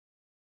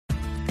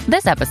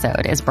This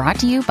episode is brought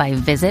to you by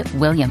Visit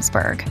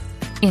Williamsburg.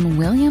 In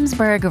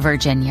Williamsburg,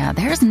 Virginia,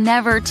 there's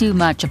never too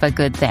much of a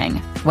good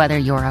thing. Whether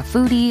you're a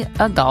foodie,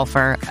 a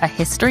golfer, a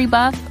history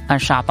buff, a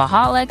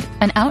shopaholic,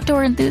 an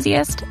outdoor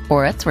enthusiast,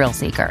 or a thrill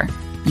seeker,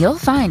 you'll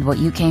find what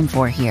you came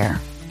for here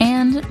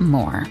and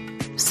more.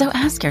 So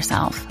ask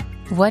yourself,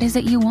 what is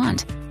it you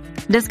want?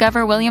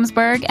 Discover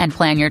Williamsburg and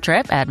plan your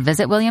trip at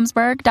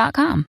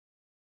visitwilliamsburg.com.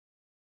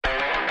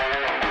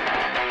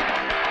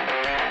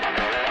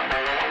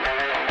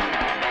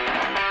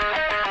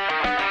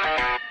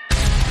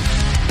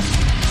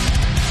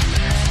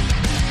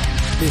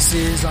 This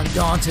is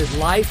Undaunted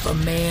Life, a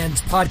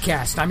Man's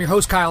Podcast. I'm your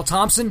host, Kyle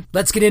Thompson.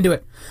 Let's get into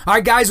it. All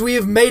right, guys, we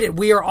have made it.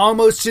 We are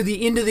almost to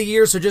the end of the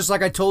year. So just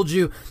like I told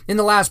you in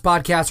the last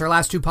podcast, our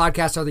last two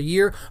podcasts of the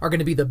year are going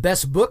to be the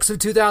best books of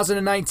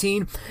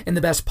 2019 and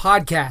the best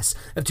podcasts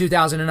of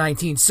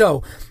 2019.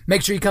 So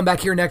make sure you come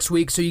back here next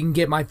week so you can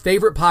get my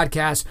favorite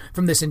podcast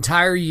from this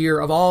entire year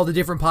of all the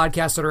different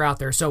podcasts that are out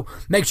there. So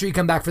make sure you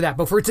come back for that.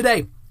 But for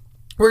today,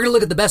 we're going to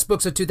look at the best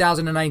books of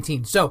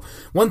 2019. So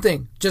one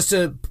thing, just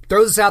to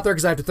throw this out there,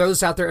 because I have to throw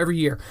this out there every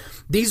year.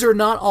 These are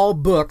not all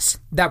books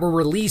that were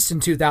released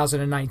in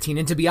 2019.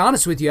 And to be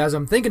honest with you, as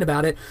I'm thinking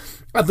about it,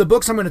 of the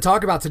books I'm going to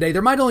talk about today,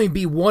 there might only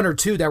be one or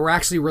two that were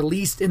actually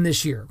released in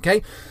this year,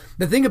 okay?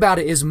 The thing about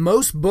it is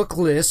most book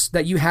lists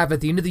that you have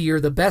at the end of the year,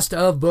 the best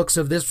of books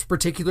of this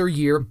particular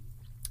year,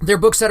 they're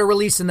books that are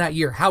released in that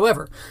year.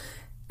 However,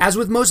 as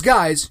with most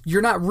guys,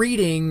 you're not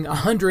reading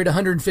 100,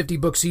 150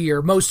 books a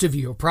year. Most of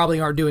you probably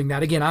aren't doing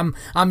that. Again,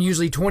 I'm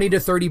usually 20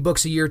 to 30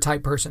 books a year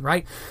type person,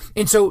 right?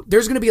 And so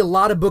there's going to be a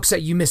lot of books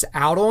that you miss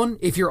out on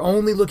if you're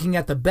only looking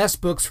at the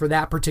best books for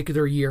that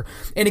particular year.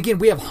 And again,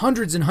 we have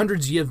hundreds and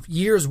hundreds of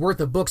years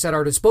worth of books at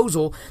our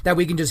disposal that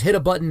we can just hit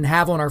a button and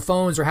have on our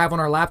phones or have on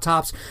our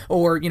laptops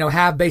or,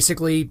 have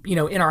basically,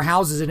 in our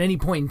houses at any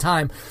point in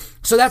time.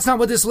 So that's not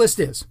what this list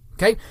is.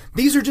 Okay,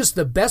 these are just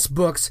the best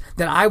books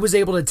that I was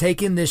able to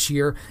take in this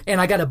year,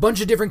 and I got a bunch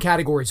of different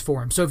categories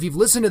for them. So if you've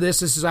listened to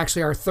this is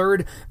actually our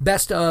third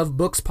best of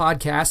books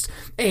podcast,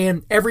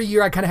 and every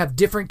year I kind of have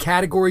different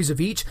categories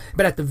of each,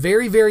 but at the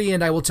very, very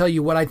end, I will tell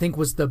you what I think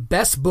was the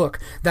best book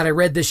that I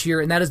read this year,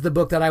 and that is the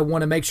book that I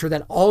want to make sure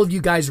that all of you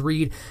guys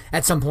read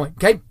at some point,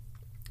 okay?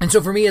 And so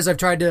for me, as I've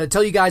tried to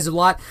tell you guys a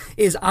lot,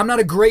 is I'm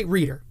not a great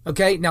reader,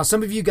 okay? Now,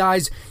 some of you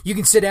guys, you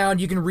can sit down,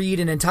 you can read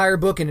an entire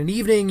book in an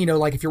evening,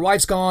 like if your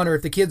wife's gone or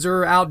if the kids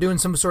are out doing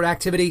some sort of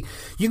activity,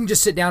 you can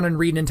just sit down and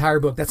read an entire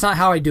book. That's not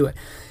how I do it.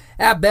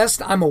 At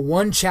best, I'm a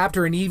one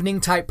chapter an evening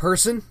type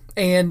person.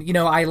 And,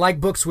 I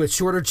like books with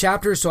shorter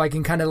chapters so I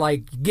can kind of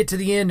get to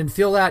the end and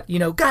feel that,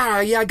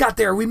 God, yeah, I got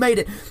there. We made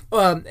it.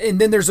 And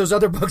then there's those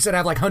other books that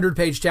have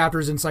 100-page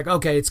chapters. And it's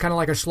okay, it's kind of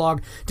like a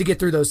slog to get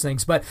through those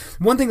things. But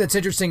one thing that's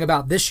interesting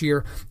about this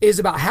year is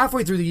about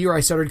halfway through the year,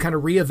 I started kind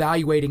of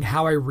reevaluating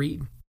how I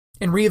read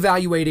and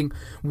reevaluating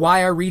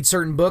why I read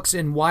certain books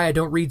and why I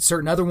don't read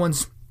certain other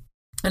ones.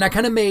 And I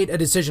kind of made a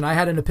decision. I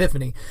had an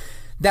epiphany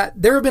that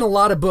there have been a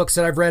lot of books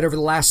that I've read over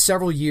the last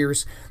several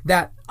years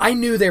that I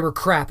knew they were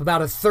crap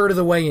about a third of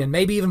the way in,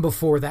 maybe even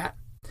before that.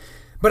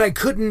 But I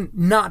couldn't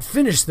not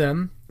finish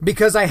them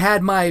because I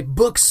had my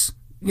books,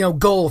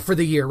 goal for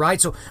the year,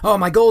 right? So,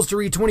 my goal is to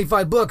read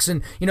 25 books.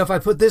 And, if I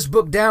put this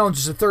book down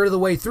just a third of the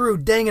way through,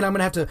 dang it, I'm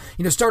going to have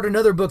to, start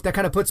another book that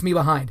kind of puts me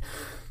behind.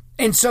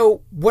 And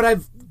so what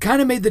I've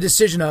kind of made the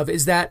decision of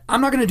is that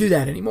I'm not going to do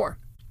that anymore.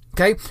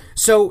 Okay,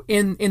 so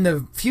in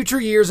the future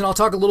years, and I'll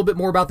talk a little bit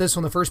more about this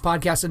on the first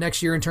podcast of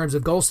next year in terms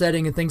of goal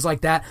setting and things like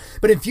that,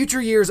 but in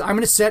future years, I'm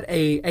going to set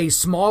a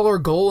smaller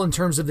goal in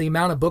terms of the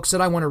amount of books that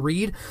I want to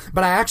read,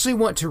 but I actually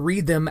want to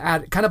read them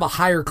at kind of a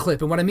higher clip.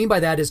 And what I mean by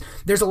that is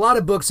there's a lot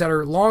of books that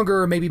are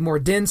longer, maybe more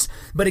dense,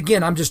 but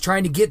again, I'm just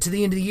trying to get to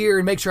the end of the year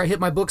and make sure I hit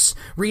my books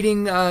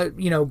reading,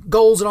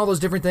 goals and all those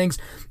different things.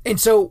 And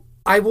so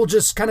I will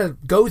just kind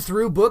of go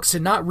through books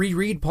and not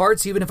reread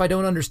parts, even if I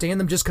don't understand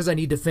them, just because I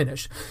need to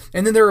finish.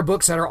 And then there are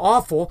books that are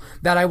awful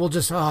that I will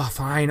just,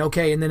 fine,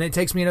 okay. And then it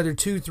takes me another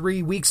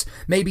 2-3 weeks,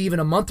 maybe even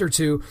a month or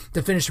two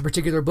to finish a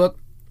particular book.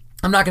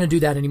 I'm not going to do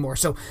that anymore.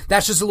 So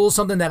that's just a little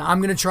something that I'm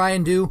going to try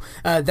and do.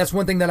 That's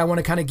one thing that I want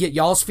to kind of get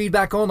y'all's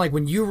feedback on. Like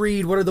when you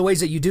read, what are the ways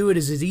that you do it?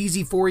 Is it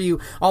easy for you?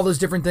 All those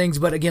different things.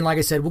 But again, like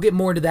I said, we'll get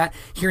more into that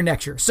here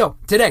next year. So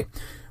today,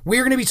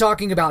 we're going to be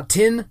talking about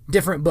 10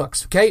 different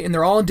books, okay? And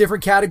they're all in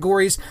different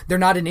categories. They're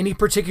not in any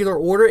particular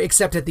order,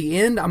 except at the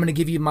end, I'm going to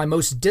give you my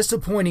most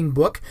disappointing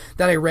book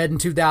that I read in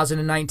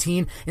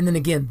 2019. And then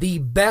again, the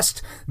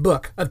best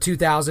book of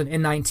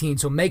 2019.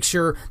 So make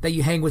sure that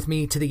you hang with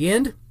me to the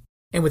end.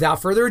 And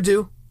without further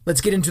ado, let's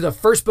get into the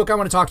first book I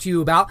want to talk to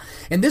you about.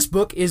 And this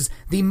book is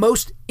the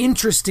most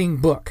interesting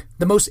book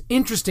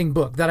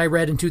that I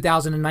read in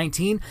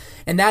 2019.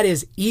 And that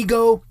is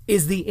Ego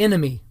is the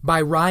Enemy by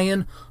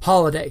Ryan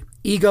Holiday.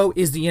 Ego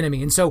is the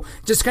Enemy. And so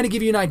just to kind of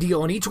give you an idea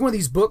on each one of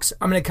these books,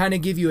 I'm going to kind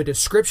of give you a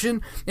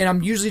description, and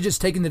I'm usually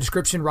just taking the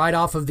description right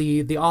off of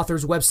the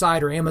author's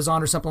website or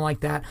Amazon or something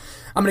like that.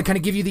 I'm going to kind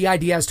of give you the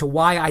idea as to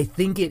why I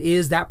think it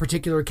is that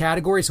particular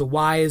category. So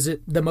why is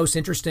it the most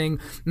interesting?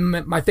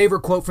 My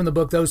favorite quote from the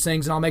book, those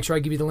things, and I'll make sure I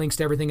give you the links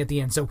to everything at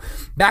the end. So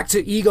back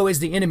to Ego is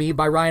the Enemy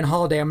by Ryan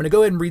Holiday. I'm going to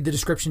go ahead and read the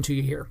description to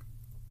you here.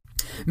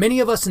 Many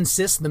of us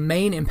insist the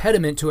main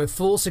impediment to a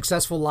full,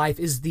 successful life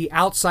is the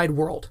outside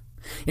world.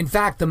 In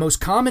fact, the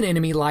most common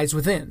enemy lies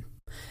within,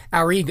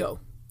 our ego.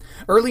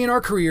 Early in our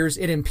careers,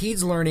 it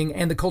impedes learning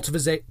and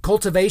the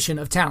cultivation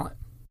of talent.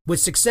 With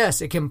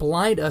success, it can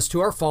blind us to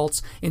our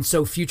faults and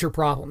sow future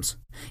problems.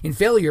 In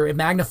failure, it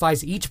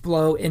magnifies each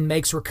blow and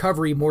makes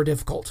recovery more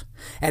difficult.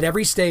 At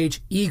every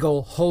stage,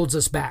 ego holds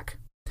us back.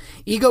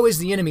 Ego is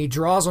the Enemy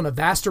draws on a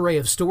vast array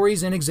of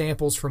stories and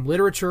examples from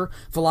literature,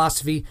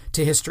 philosophy,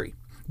 to history.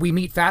 We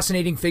meet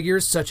fascinating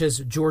figures such as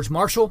George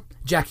Marshall,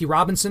 Jackie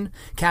Robinson,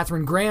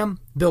 Katharine Graham,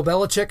 Bill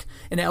Belichick,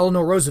 and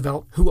Eleanor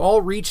Roosevelt, who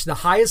all reached the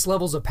highest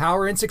levels of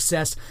power and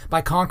success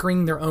by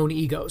conquering their own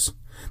egos.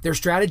 Their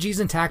strategies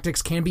and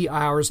tactics can be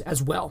ours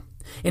as well.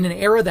 In an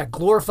era that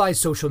glorifies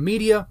social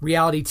media,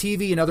 reality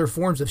TV, and other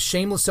forms of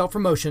shameless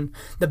self-promotion,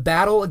 the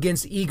battle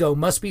against ego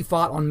must be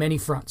fought on many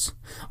fronts.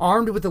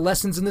 Armed with the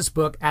lessons in this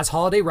book, as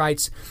Holiday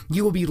writes,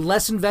 you will be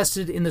less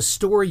invested in the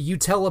story you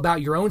tell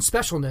about your own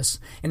specialness,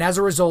 and as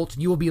a result,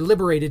 you will be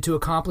liberated to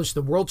accomplish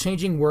the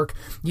world-changing work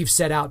you've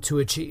set out to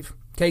achieve.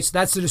 Okay, so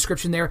that's the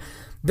description there.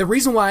 The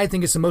reason why I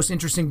think it's the most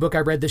interesting book I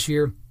read this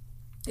year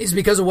is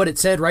because of what it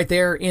said right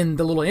there in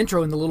the little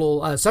intro and the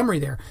little summary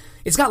there.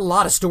 It's got a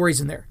lot of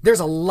stories in there. There's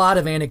a lot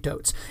of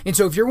anecdotes. And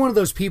so if you're one of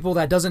those people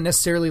that doesn't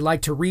necessarily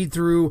like to read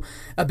through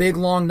a big,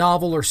 long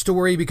novel or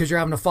story because you're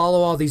having to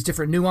follow all these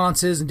different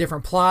nuances and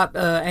different plot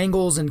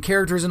angles and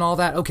characters and all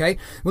that, okay,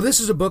 well, this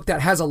is a book that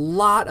has a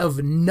lot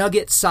of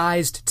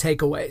nugget-sized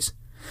takeaways.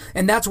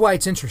 And that's why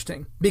it's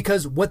interesting,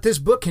 because what this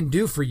book can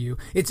do for you,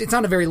 it's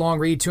not a very long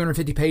read,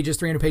 250 pages,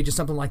 300 pages,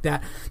 something like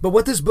that. But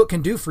what this book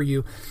can do for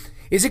you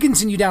is it can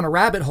send you down a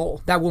rabbit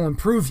hole that will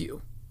improve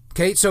you.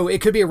 Okay, so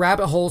it could be a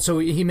rabbit hole. So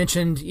he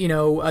mentioned,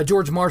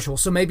 George Marshall.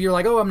 So maybe you're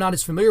like, oh, I'm not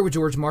as familiar with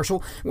George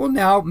Marshall. Well,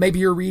 now maybe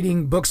you're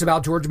reading books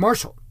about George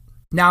Marshall.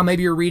 Now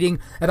maybe you're reading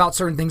about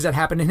certain things that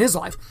happened in his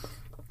life.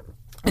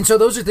 And so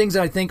those are things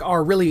that I think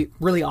are really,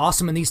 really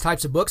awesome in these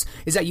types of books,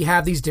 is that you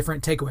have these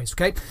different takeaways,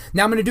 okay?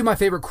 Now I'm going to do my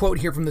favorite quote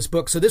here from this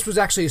book. So this was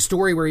actually a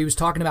story where he was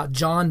talking about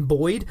John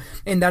Boyd,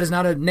 and that is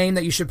not a name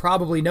that you should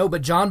probably know,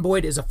 but John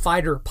Boyd is a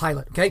fighter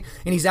pilot, okay?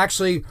 And he's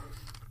actually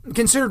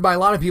considered by a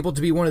lot of people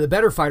to be one of the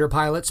better fighter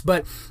pilots,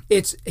 but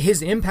it's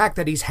his impact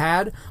that he's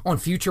had on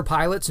future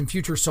pilots and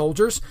future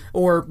soldiers,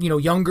 or,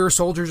 younger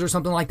soldiers or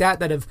something like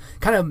that have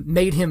kind of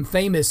made him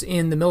famous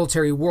in the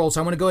military world. So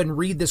I'm going to go ahead and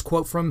read this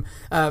quote from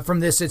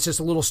this. It's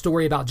just a little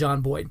story about John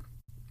Boyd.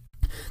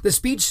 The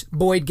speech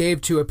Boyd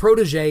gave to a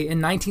protege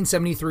in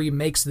 1973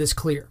 makes this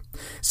clear.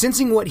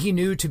 Sensing what he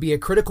knew to be a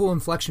critical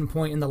inflection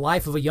point in the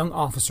life of a young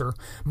officer,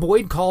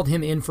 Boyd called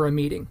him in for a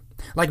meeting.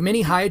 Like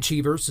many high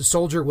achievers, the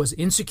soldier was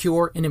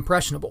insecure and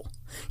impressionable.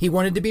 He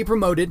wanted to be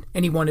promoted,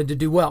 and he wanted to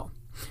do well.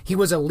 He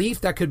was a leaf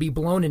that could be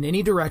blown in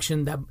any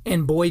direction,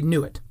 and Boyd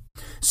knew it.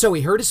 So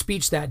he heard a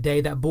speech that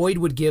day that Boyd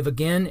would give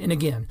again and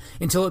again,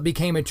 until it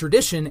became a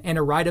tradition and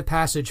a rite of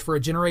passage for a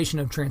generation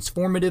of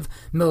transformative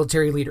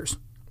military leaders.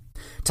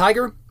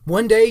 Tiger,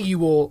 one day you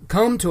will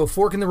come to a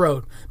fork in the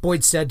road,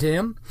 Boyd said to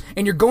him,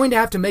 and you're going to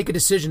have to make a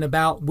decision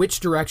about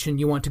which direction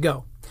you want to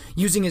go.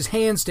 Using his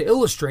hands to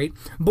illustrate,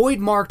 Boyd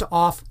marked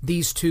off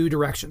these two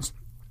directions.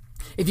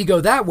 If you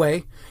go that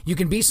way, you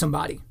can be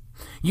somebody.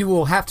 You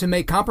will have to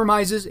make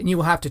compromises, and you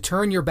will have to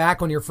turn your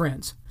back on your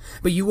friends.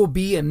 But you will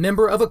be a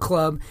member of a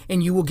club,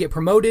 and you will get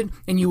promoted,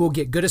 and you will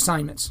get good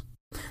assignments.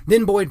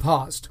 Then Boyd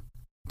paused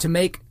to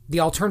make the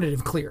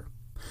alternative clear.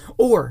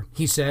 Or,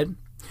 he said,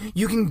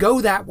 you can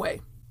go that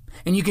way,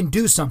 and you can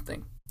do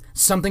something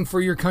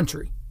for your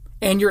country,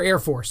 and your Air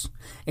Force,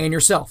 and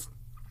yourself.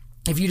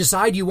 If you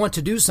decide you want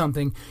to do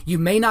something, you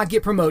may not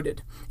get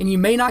promoted, and you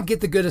may not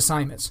get the good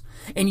assignments,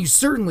 and you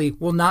certainly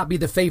will not be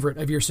the favorite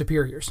of your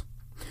superiors.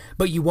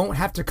 But you won't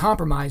have to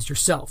compromise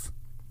yourself.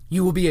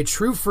 You will be a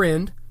true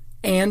friend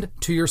and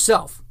to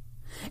yourself.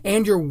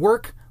 And your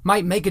work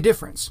might make a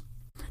difference.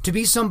 To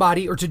be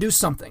somebody or to do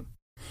something.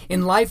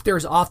 In life, there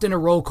is often a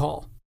roll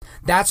call.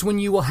 That's when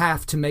you will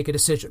have to make a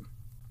decision.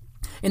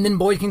 And then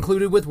Boyd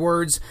concluded with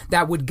words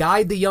that would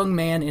guide the young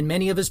man and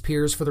many of his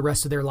peers for the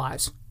rest of their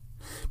lives.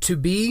 To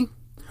be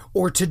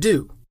or to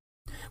do,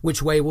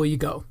 which way will you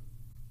go?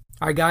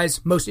 All right, guys,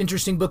 most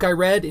interesting book I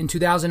read in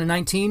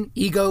 2019,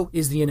 Ego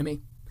is the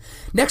Enemy.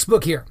 Next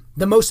book here,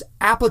 the most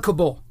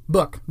applicable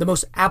book,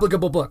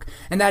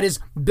 and that is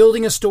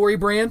Building a Story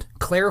Brand,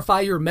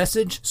 Clarify Your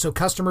Message so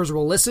Customers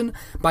Will Listen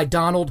by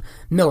Donald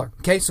Miller.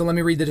 Okay, so let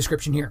me read the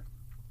description here.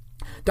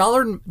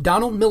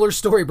 Donald Miller's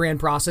story brand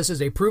process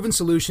is a proven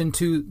solution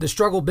to the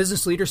struggle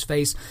business leaders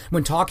face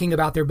when talking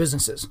about their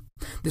businesses.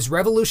 This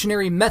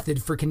revolutionary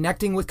method for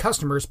connecting with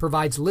customers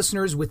provides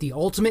listeners with the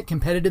ultimate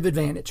competitive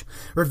advantage,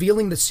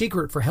 revealing the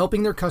secret for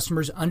helping their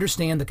customers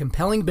understand the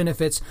compelling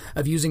benefits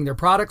of using their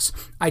products,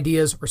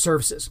 ideas, or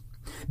services.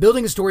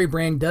 Building a story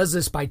brand does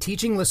this by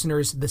teaching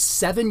listeners the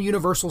 7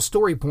 universal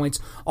story points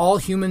all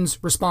humans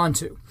respond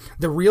to,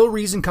 the real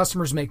reason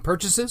customers make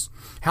purchases,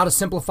 how to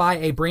simplify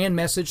a brand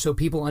message so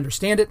people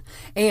understand it,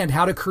 and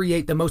how to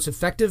create the most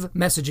effective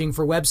messaging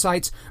for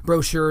websites,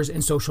 brochures,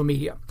 and social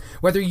media.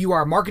 Whether you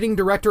are a marketing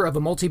director of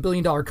a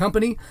multi-billion-dollar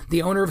company,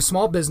 the owner of a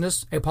small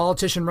business, a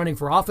politician running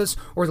for office,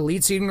 or the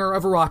lead singer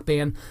of a rock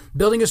band,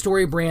 building a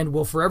story brand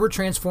will forever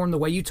transform the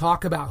way you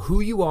talk about who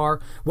you are,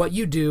 what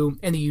you do,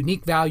 and the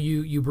unique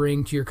value you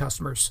bring to your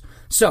customers.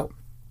 So,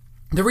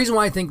 the reason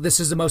why I think this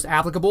is the most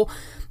applicable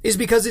is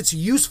because it's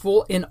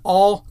useful in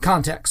all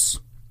contexts.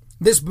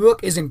 This book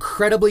is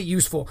incredibly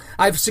useful.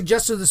 I've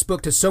suggested this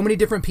book to so many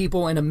different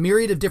people in a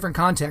myriad of different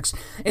contexts.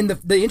 And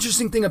the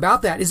interesting thing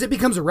about that is it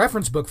becomes a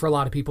reference book for a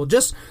lot of people.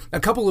 Just a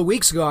couple of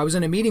weeks ago, I was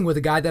in a meeting with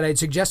a guy that I had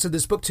suggested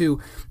this book to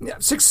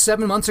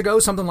 6-7 months ago,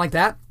 something like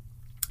that.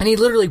 And he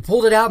literally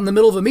pulled it out in the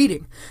middle of a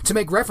meeting to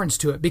make reference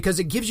to it because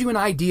it gives you an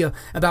idea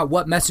about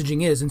what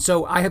messaging is. And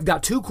so I have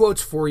got 2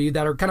 quotes for you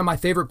that are kind of my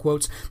favorite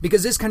quotes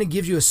because this kind of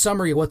gives you a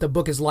summary of what the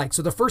book is like.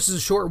 So the first is a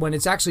short one.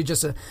 It's actually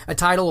just a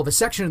title of a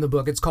section of the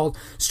book. It's called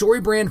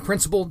Story Brand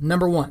Principle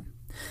Number 1.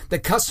 The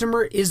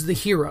customer is the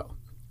hero,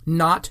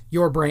 not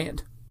your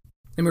brand.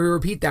 Let me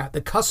repeat that.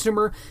 The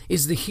customer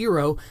is the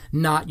hero,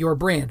 not your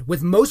brand.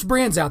 With most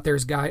brands out there,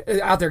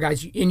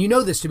 guys, and you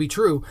know this to be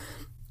true,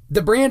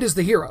 the brand is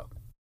the hero.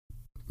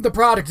 The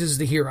product is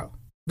the hero.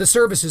 The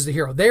service is the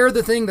hero. They're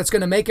the thing that's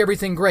going to make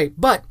everything great.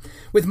 But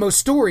with most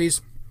stories,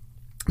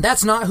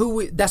 that's not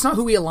who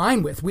we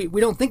align with. We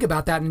don't think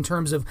about that in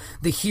terms of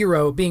the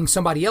hero being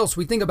somebody else.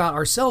 We think about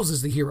ourselves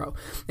as the hero.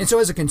 And so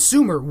as a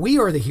consumer, we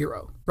are the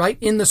hero, right?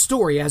 In the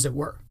story, as it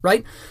were,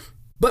 right?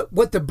 But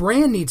what the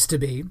brand needs to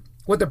be,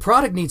 what the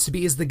product needs to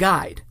be is the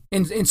guide.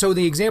 And so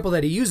the example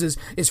that he uses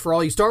is for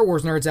all you Star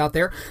Wars nerds out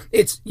there.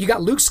 You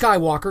got Luke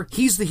Skywalker.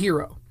 He's the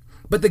hero.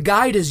 But the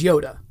guide is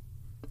Yoda.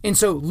 And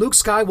so Luke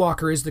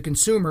Skywalker is the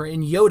consumer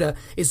and Yoda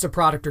is the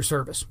product or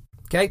service.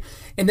 Okay.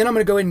 And then I'm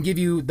going to go ahead and give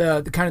you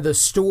the kind of the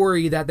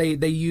story that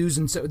they use.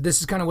 And so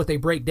this is kind of what they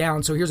break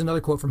down. So here's another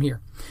quote from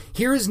here.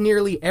 Here is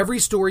nearly every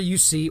story you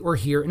see or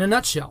hear in a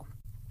nutshell.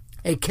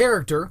 A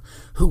character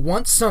who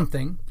wants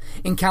something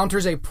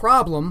encounters a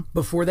problem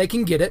before they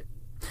can get it.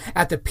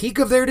 At the peak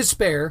of their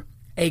despair,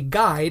 a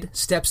guide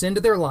steps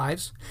into their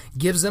lives,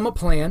 gives them a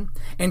plan,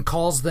 and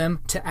calls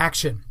them to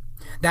action.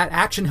 That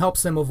action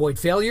helps them avoid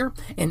failure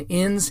and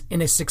ends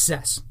in a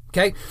success.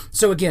 Okay.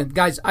 So again,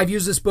 guys, I've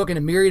used this book in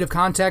a myriad of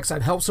contexts.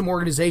 I've helped some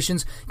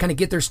organizations kind of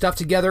get their stuff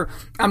together.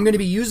 I'm going to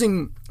be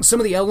using some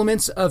of the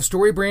elements of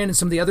StoryBrand and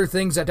some of the other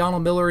things that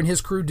Donald Miller and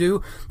his crew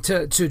do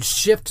to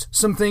shift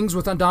some things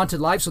with Undaunted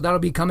Life. So that'll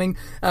be coming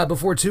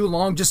before too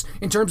long, just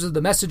in terms of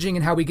the messaging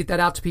and how we get that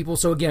out to people.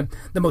 So again,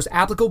 the most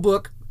applicable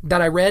book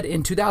that I read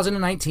in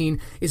 2019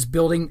 is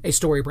Building a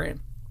Story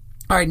Brand.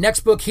 All right, next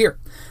book here.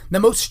 The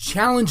most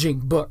challenging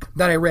book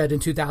that I read in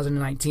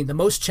 2019, the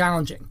most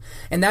challenging,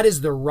 and that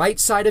is The Right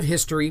Side of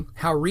History,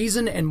 How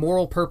Reason and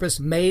Moral Purpose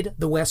Made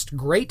the West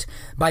Great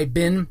by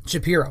Ben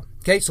Shapiro.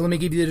 Okay, so let me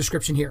give you the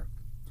description here.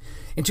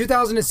 In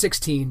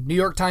 2016, New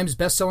York Times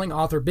bestselling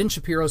author Ben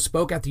Shapiro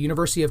spoke at the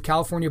University of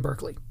California,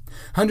 Berkeley.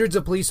 Hundreds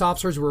of police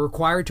officers were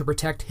required to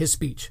protect his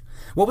speech.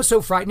 What was so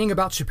frightening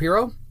about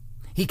Shapiro?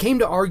 He came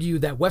to argue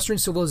that Western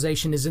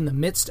civilization is in the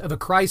midst of a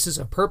crisis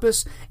of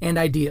purpose and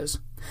ideas,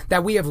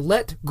 that we have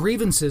let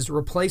grievances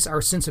replace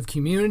our sense of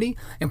community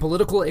and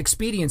political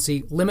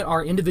expediency limit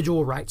our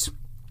individual rights,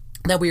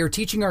 that we are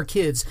teaching our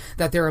kids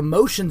that their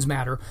emotions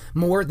matter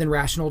more than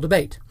rational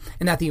debate,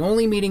 and that the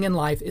only meaning in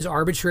life is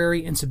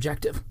arbitrary and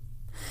subjective.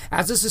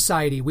 As a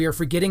society, we are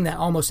forgetting that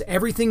almost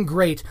everything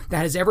great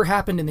that has ever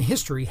happened in the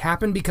history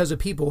happened because of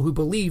people who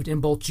believed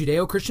in both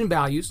Judeo-Christian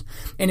values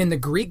and in the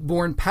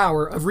Greek-born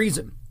power of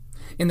reason.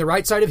 In The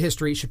Right Side of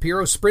History,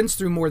 Shapiro sprints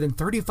through more than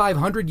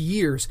 3,500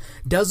 years,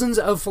 dozens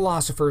of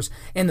philosophers,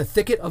 and the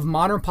thicket of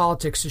modern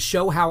politics to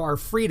show how our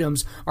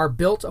freedoms are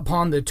built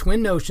upon the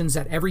twin notions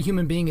that every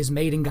human being is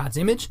made in God's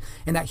image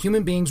and that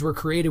human beings were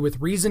created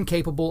with reason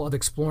capable of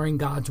exploring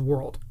God's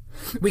world.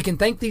 We can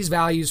thank these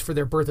values for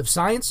their birth of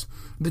science,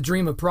 the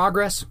dream of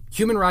progress,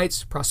 human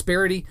rights,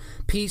 prosperity,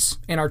 peace,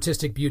 and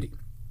artistic beauty.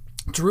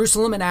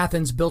 Jerusalem and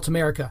Athens built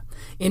America,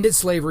 ended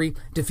slavery,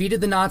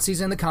 defeated the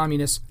Nazis and the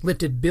communists,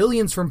 lifted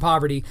billions from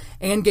poverty,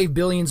 and gave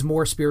billions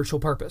more spiritual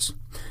purpose.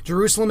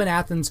 Jerusalem and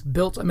Athens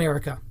built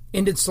America,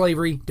 ended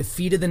slavery,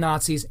 defeated the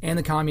Nazis and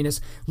the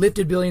communists,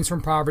 lifted billions from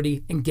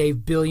poverty, and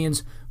gave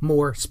billions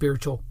more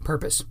spiritual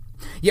purpose.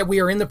 Yet we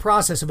are in the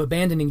process of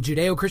abandoning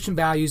Judeo-Christian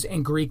values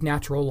and Greek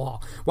natural law,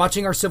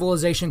 watching our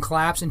civilization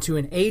collapse into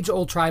an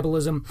age-old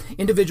tribalism,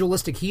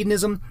 individualistic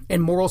hedonism,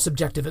 and moral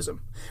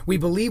subjectivism. We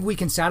believe we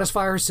can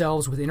satisfy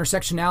ourselves with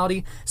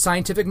intersectionality,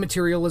 scientific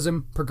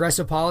materialism,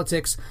 progressive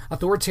politics,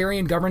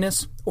 authoritarian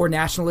governance, or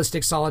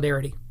nationalistic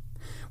solidarity.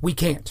 We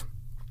can't.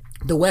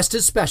 The West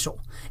is special,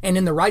 and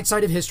in The Right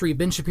Side of History,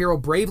 Ben Shapiro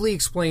bravely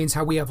explains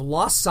how we have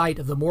lost sight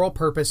of the moral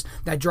purpose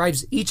that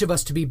drives each of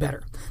us to be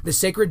better, the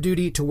sacred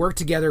duty to work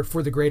together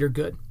for the greater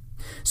good.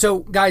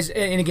 So, guys,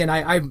 and again,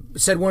 I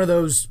said one of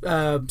those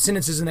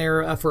sentences in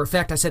there for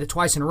effect. I said it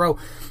twice in a row.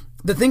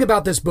 The thing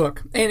about this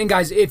book, and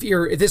guys, if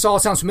this all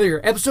sounds familiar,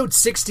 episode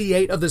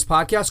 68 of this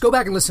podcast, go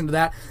back and listen to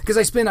that, because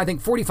I spent, I think,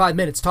 45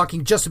 minutes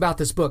talking just about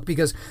this book,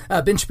 because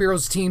Ben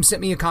Shapiro's team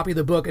sent me a copy of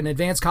the book, an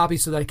advanced copy,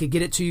 so that I could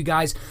get it to you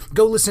guys.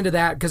 Go listen to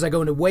that, because I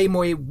go into way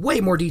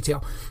more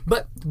detail.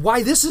 But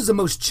why this is the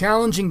most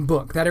challenging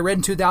book that I read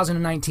in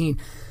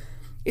 2019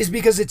 is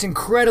because it's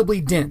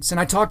incredibly dense, and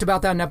I talked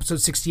about that in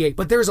episode 68,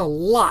 but there's a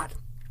lot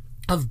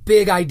of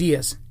big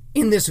ideas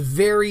in this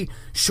very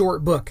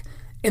short book.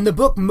 And the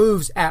book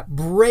moves at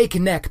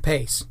breakneck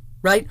pace,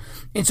 right?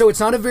 And so it's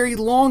not a very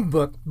long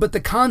book, but the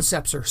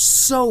concepts are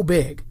so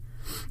big.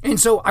 And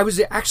so I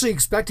was actually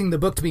expecting the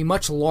book to be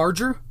much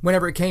larger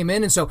whenever it came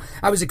in. And so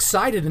I was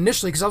excited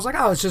initially because I was like,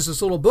 oh, it's just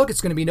this little book.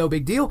 It's going to be no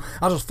big deal.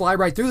 I'll just fly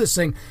right through this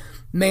thing.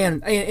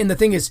 Man, and the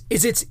thing is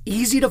it's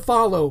easy to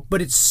follow,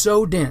 but it's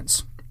so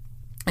dense.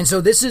 And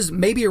so this is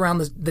maybe around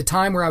the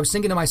time where I was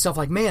thinking to myself,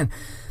 like, man,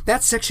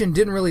 that section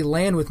didn't really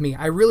land with me.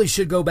 I really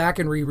should go back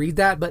and reread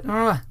that, but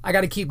I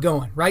got to keep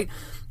going, right?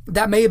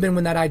 That may have been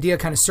when that idea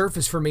kind of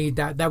surfaced for me,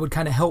 that would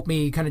kind of help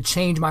me kind of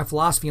change my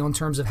philosophy in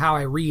terms of how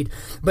I read.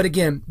 But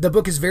again, the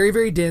book is very,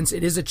 very dense.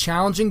 It is a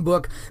challenging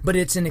book, but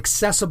it's an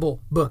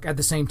accessible book at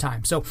the same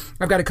time. So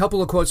I've got a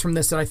couple of quotes from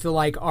this that I feel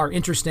like are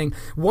interesting.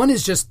 One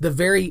is just the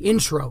very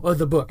intro of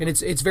the book, and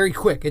it's very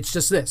quick. It's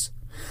just this.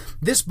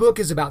 This book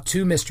is about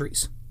two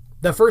mysteries.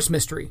 The first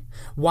mystery,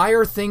 why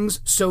are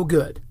things so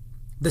good?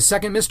 The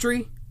second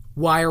mystery,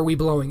 why are we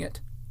blowing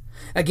it?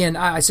 Again,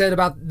 I said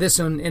about this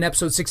in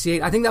episode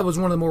 68. I think that was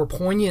one of the more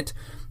poignant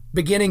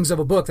beginnings of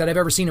a book that I've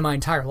ever seen in my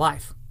entire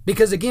life.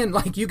 Because again,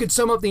 like, you could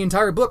sum up the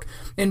entire book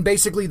in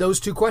basically those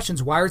two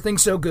questions. Why are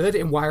things so good,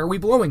 and why are we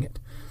blowing it?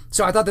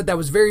 So I thought that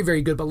was very,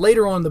 very good. But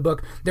later on in the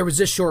book, there was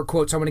this short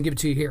quote, so I want to give it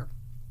to you here.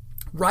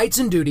 Rights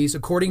and duties,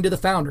 according to the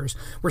founders,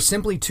 were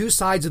simply two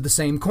sides of the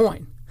same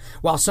coin.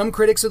 While some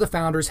critics of the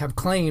founders have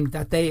claimed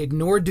that they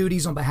ignored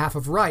duties on behalf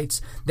of rights,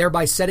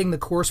 thereby setting the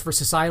course for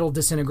societal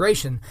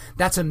disintegration,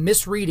 that's a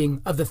misreading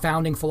of the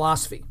founding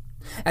philosophy.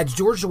 As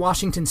George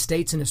Washington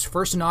states in his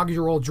first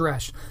inaugural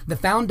address, the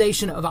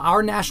foundation of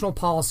our national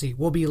policy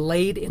will be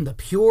laid in the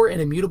pure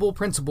and immutable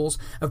principles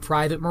of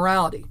private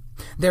morality.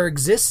 There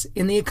exists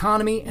in the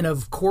economy and,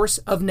 of course,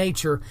 of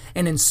nature,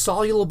 an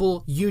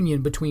insoluble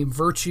union between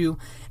virtue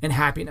and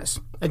happiness.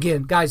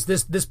 Again, guys,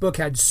 this book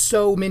had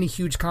so many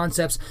huge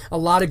concepts, a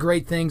lot of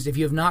great things. If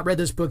you have not read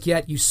this book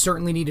yet, you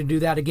certainly need to do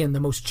that. Again, the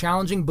most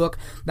challenging book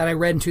that I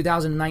read in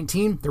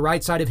 2019, The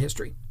Right Side of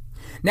History.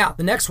 Now,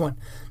 the next one,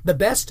 the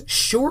best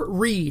short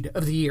read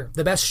of the year,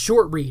 the best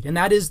short read, and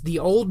that is The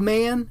Old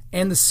Man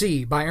and the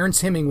Sea by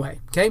Ernest Hemingway.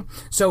 Okay,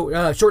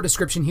 so short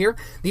description here.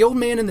 The Old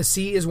Man and the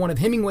Sea is one of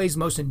Hemingway's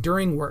most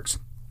enduring works.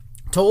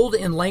 Told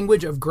in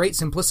language of great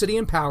simplicity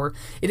and power,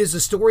 it is the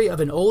story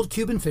of an old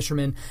Cuban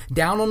fisherman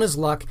down on his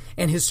luck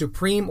and his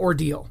supreme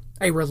ordeal,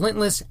 a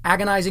relentless,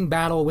 agonizing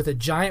battle with a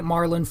giant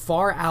marlin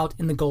far out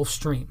in the Gulf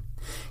Stream.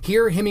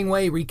 Here,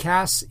 Hemingway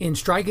recasts in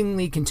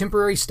strikingly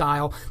contemporary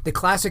style the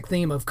classic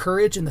theme of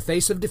courage in the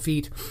face of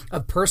defeat,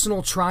 of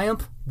personal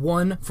triumph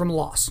won from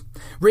loss.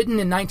 Written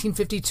in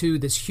 1952,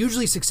 this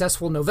hugely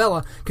successful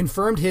novella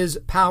confirmed his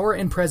power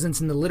and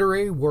presence in the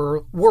literary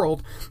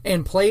world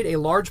and played a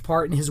large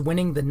part in his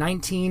winning the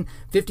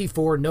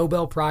 1954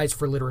 Nobel Prize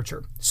for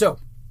Literature. So,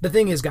 the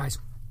thing is, guys,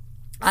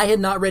 I had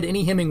not read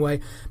any Hemingway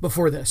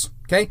before this,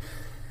 okay?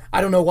 I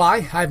don't know why.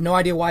 I have no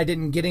idea why I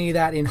didn't get any of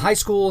that in high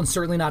school and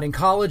certainly not in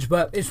college,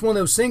 but it's one of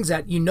those things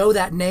that you know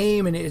that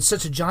name and it's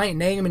such a giant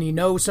name and you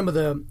know some of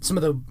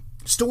the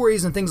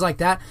stories and things like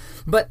that,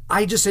 but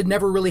I just had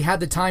never really had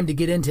the time to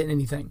get into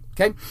anything,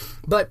 okay?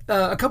 But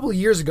a couple of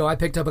years ago, I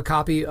picked up a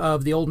copy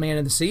of The Old Man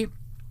and the Sea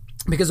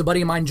because a buddy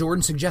of mine,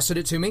 Jordan, suggested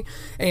it to me,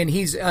 and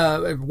he's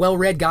a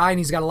well-read guy, and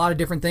he's got a lot of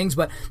different things,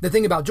 but the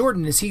thing about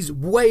Jordan is he's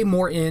way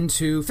more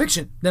into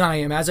fiction than I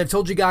am. As I've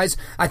told you guys,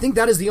 I think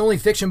that is the only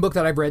fiction book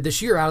that I've read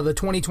this year. Out of the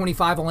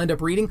 2025 I'll end up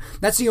reading,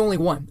 that's the only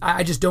one.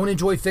 I just don't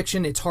enjoy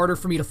fiction. It's harder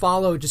for me to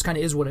follow. It just kind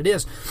of is what it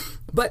is.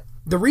 But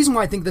the reason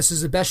why I think this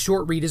is the best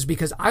short read is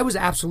because I was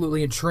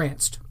absolutely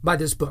entranced by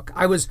this book.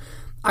 I was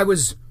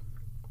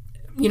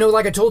you know,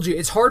 like I told you,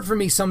 it's hard for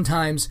me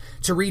sometimes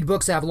to read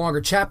books that have longer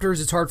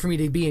chapters. It's hard for me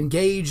to be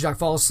engaged. I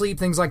fall asleep,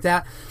 things like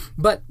that.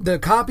 But the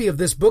copy of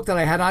this book that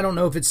I had, I don't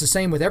know if it's the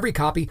same with every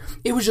copy.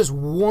 It was just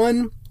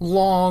one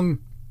long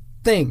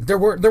thing. There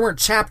weren't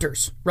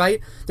chapters, right?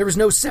 There was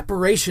no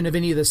separation of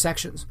any of the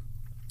sections.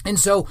 And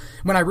so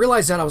when I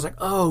realized that, I was like,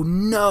 oh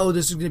no,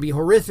 this is going to be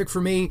horrific for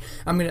me.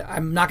 I'm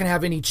not going to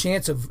have any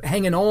chance of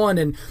hanging on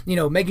and,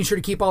 making sure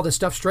to keep all this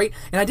stuff straight.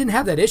 And I didn't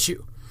have that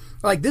issue.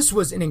 Like, this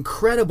was an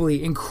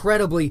incredibly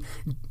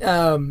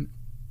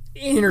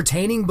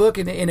entertaining book,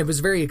 and it was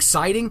very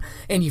exciting.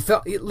 And you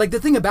felt like,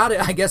 the thing about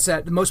it, I guess,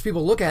 that most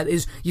people look at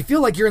is you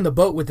feel like you're in the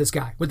boat with this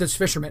guy, with this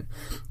fisherman.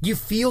 You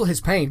feel his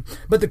pain.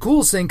 But the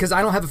coolest thing, because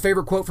I don't have a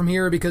favorite quote from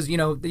here, because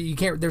you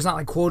can't, there's not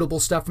like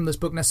quotable stuff from this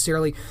book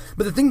necessarily,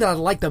 but the thing that I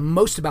like the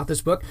most about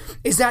this book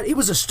is that it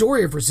was a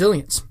story of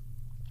resilience.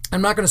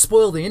 I'm not going to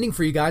spoil the ending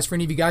for you guys, for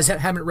any of you guys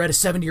that haven't read a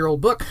 70-year-old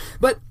book,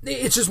 but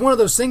it's just one of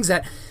those things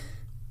that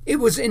it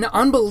was an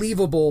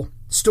unbelievable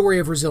story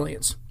of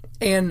resilience.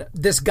 And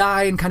this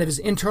guy and kind of his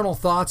internal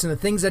thoughts and the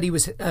things that he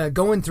was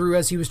going through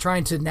as he was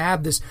trying to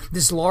nab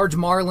this large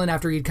marlin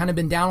after he'd kind of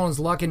been down on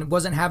his luck and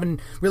wasn't having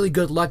really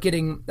good luck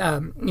getting,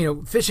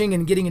 fishing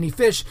and getting any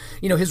fish.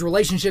 His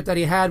relationship that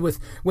he had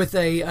with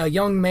a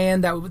young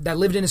man that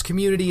lived in his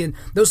community, and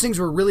those things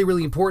were really,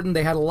 really important.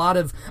 They had a lot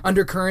of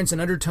undercurrents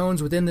and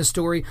undertones within this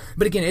story.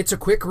 But again, it's a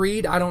quick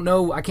read. I don't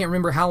know. I can't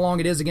remember how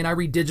long it is. Again, I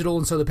read digital,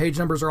 and so the page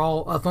numbers are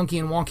all funky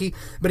and wonky.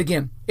 But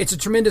again, it's a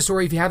tremendous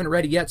story if you haven't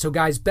read it yet. So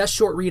guys, best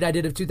short read I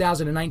did of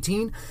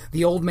 2019,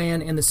 The Old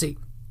Man and the Sea.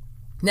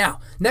 Now,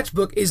 next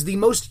book is the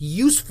most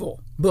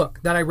useful book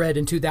that I read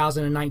in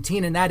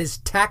 2019, and that is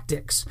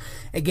Tactics,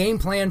 a game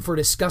plan for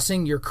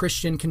discussing your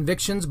Christian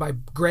convictions by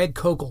Greg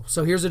Koukl.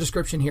 So here's a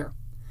description here.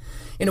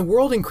 In a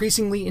world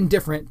increasingly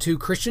indifferent to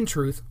Christian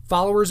truth,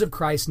 followers of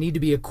Christ need to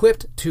be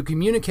equipped to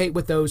communicate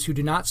with those who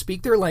do not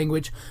speak their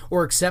language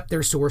or accept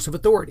their source of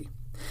authority.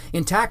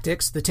 In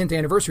Tactics, the 10th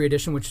anniversary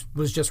edition, which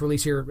was just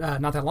released here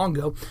not that long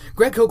ago,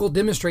 Greg Koukl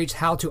demonstrates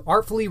how to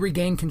artfully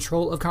regain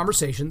control of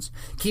conversations,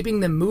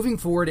 keeping them moving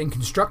forward in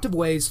constructive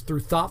ways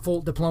through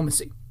thoughtful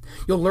diplomacy.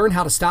 You'll learn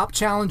how to stop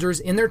challengers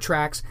in their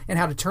tracks and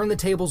how to turn the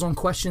tables on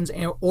questions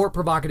or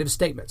provocative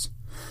statements.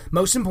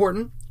 Most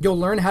important, you'll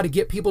learn how to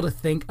get people to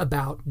think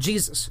about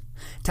Jesus.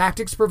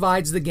 Tactics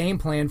provides the game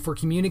plan for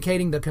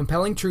communicating the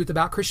compelling truth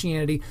about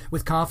Christianity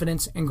with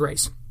confidence and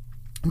grace.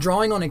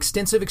 Drawing on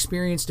extensive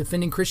experience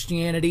defending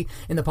Christianity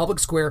in the public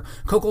square,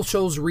 Koukl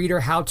shows reader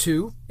how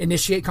to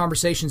initiate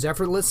conversations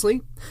effortlessly,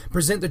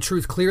 present the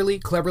truth clearly,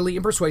 cleverly,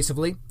 and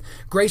persuasively,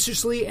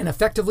 graciously and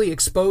effectively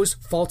expose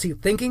faulty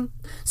thinking,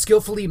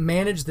 skillfully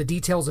manage the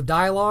details of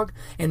dialogue,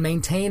 and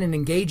maintain an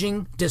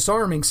engaging,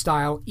 disarming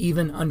style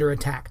even under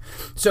attack.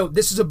 So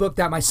this is a book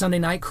that my Sunday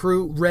night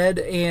crew read,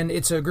 and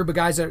it's a group of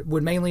guys that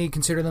would mainly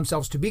consider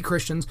themselves to be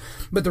Christians.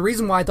 But the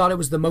reason why I thought it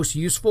was the most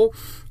useful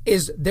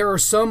is there are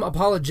some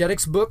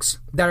apologetics books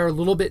that are a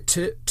little bit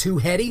too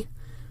heady.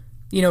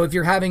 If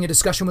you're having a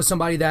discussion with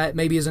somebody that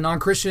maybe is a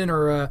non-Christian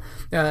or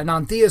a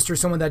non-theist or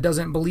someone that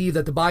doesn't believe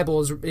that the Bible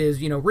is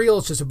real,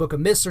 it's just a book of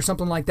myths or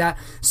something like that,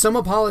 some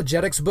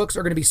apologetics books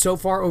are going to be so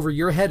far over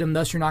your head, and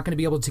thus you're not going to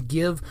be able to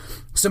give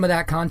some of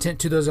that content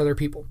to those other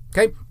people.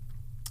 Okay?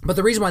 But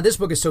the reason why this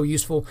book is so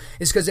useful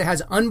is because it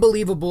has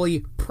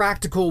unbelievably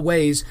practical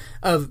ways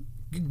of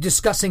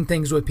discussing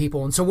things with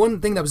people. And so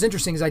one thing that was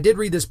interesting is I did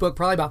read this book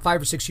probably about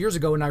 5 or 6 years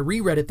ago, and I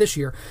reread it this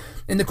year.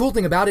 And the cool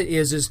thing about it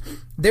is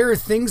there are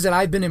things that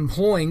I've been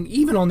employing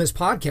even on this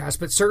podcast,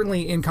 but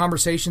certainly in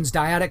conversations,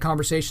 dyadic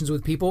conversations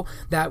with people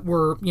that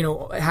were,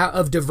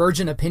 of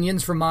divergent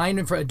opinions from mine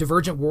and for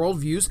divergent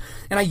worldviews.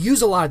 And I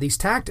use a lot of these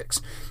tactics.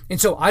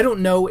 And so I don't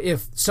know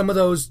if some of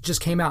those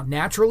just came out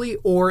naturally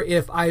or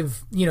if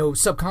I've,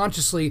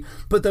 subconsciously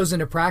put those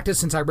into practice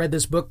since I read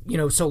this book,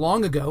 so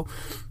long ago.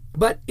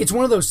 But it's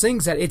one of those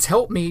things that it's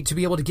helped me to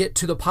be able to get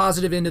to the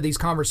positive end of these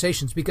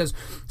conversations, because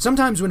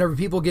sometimes whenever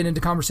people get into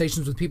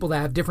conversations with people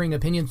that have differing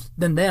opinions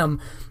than them,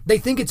 they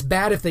think it's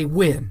bad if they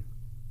win.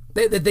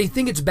 They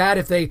think it's bad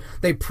if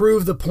they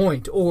prove the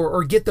point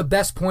or get the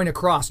best point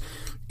across.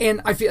 And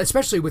I feel,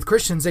 especially with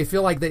Christians, they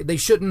feel like they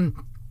shouldn't.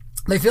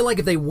 They feel like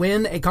if they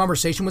win a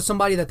conversation with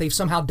somebody that they've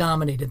somehow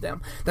dominated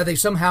them, that they've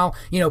somehow,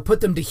 put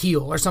them to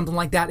heel or something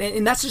like that.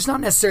 And that's just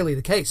not necessarily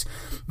the case.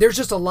 There's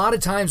just a lot of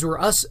times where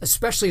us,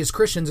 especially as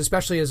Christians,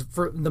 especially as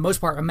for the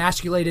most part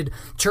emasculated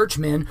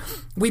churchmen,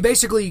 we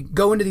basically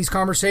go into these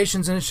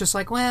conversations and it's just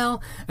like,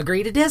 well,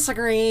 agree to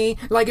disagree.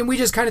 And we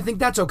just kind of think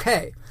that's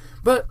okay.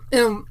 But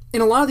in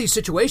a lot of these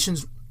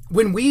situations,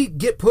 when we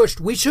get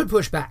pushed, we should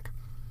push back.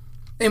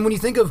 And when you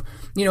think of,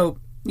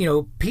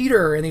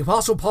 Peter and the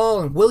Apostle Paul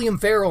and William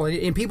Farrell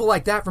and people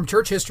like that from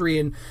church history,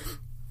 and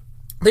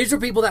these are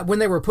people that when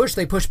they were pushed,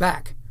 they pushed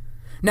back.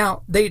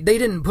 Now, they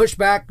didn't push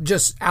back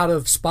just out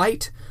of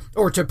spite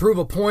or to prove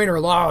a point or,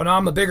 oh, no,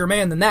 I'm a bigger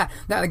man than that.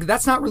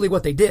 That's not really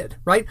what they did,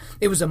 right?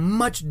 It was a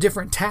much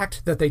different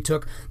tact that they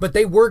took, but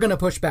they were going to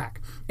push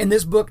back. And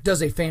this book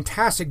does a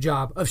fantastic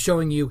job of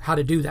showing you how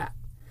to do that.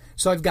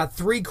 So I've got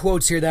 3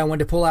 quotes here that I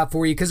wanted to pull out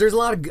for you because there's a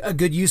lot of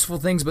good, useful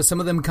things, but some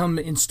of them come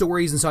in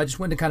stories, and so I just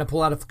wanted to kind of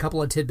pull out a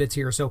couple of tidbits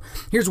here. So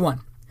here's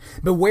one.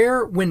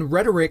 Beware when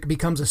rhetoric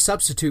becomes a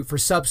substitute for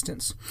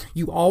substance.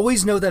 You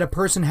always know that a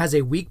person has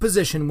a weak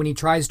position when he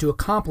tries to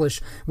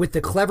accomplish with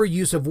the clever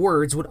use of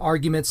words what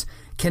arguments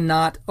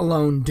cannot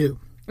alone do.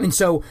 And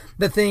so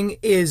the thing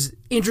is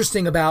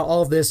interesting about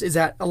all of this is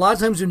that a lot of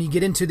times when you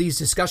get into these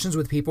discussions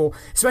with people,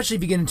 especially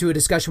if you get into a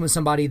discussion with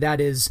somebody that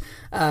is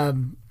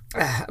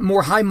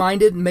more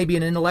high-minded, maybe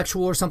an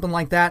intellectual or something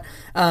like that,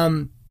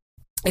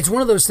 it's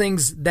one of those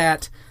things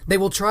that they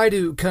will try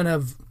to kind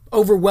of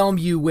overwhelm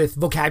you with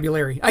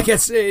vocabulary. I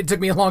guess it took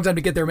me a long time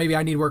to get there. Maybe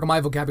I need to work on my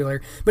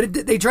vocabulary, but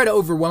they try to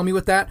overwhelm you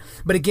with that.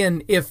 But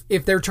again, if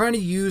they're trying to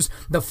use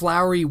the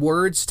flowery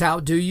words to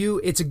outdo you,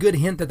 it's a good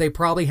hint that they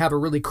probably have a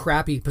really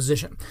crappy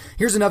position.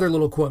 Here's another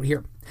little quote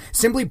here.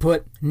 Simply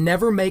put,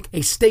 never make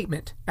a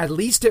statement, at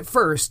least at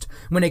first,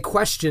 when a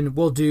question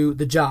will do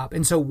the job.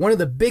 And so one of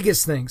the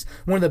biggest things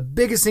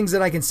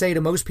that I can say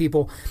to most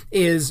people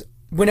is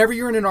whenever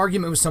you're in an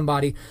argument with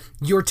somebody,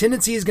 your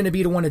tendency is going to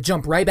be to want to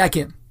jump right back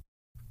in.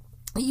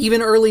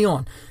 Even early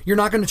on, you're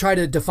not going to try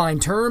to define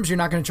terms. You're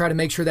not going to try to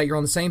make sure that you're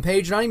on the same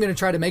page. You're not even going to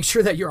try to make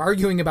sure that you're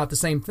arguing about the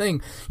same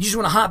thing. You just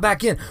want to hop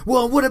back in.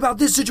 Well, what about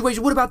this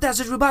situation? What about that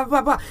situation? Blah,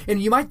 blah, blah.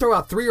 And you might throw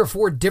out 3 or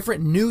 4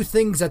 different new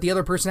things that the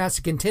other person has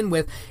to contend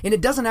with, and it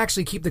doesn't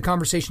actually keep the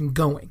conversation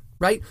going,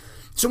 right?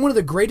 So one of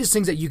the greatest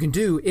things that you can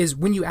do is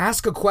when you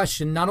ask a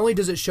question, not only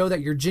does it show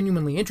that you're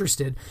genuinely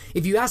interested,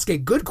 if you ask a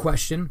good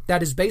question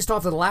that is based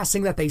off of the last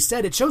thing that they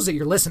said, it shows that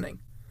you're listening.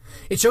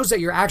 It shows that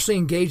you're actually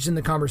engaged in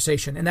the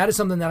conversation. And that is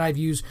something that I've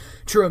used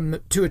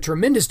to a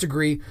tremendous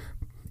degree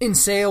in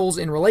sales,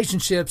 in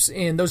relationships,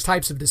 in those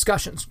types of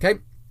discussions.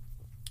 Okay.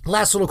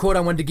 Last little quote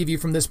I wanted to give you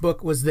from this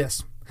book was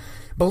this.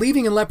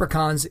 Believing in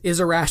leprechauns is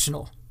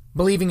irrational.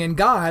 Believing in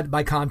God,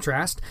 by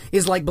contrast,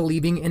 is like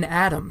believing in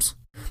atoms.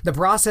 The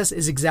process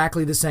is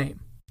exactly the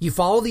same. You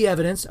follow the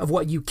evidence of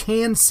what you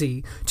can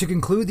see to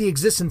conclude the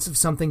existence of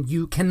something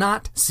you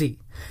cannot see.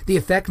 The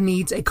effect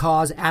needs a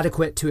cause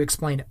adequate to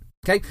explain it.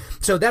 Okay,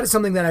 so that is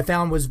something that I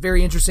found was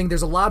very interesting.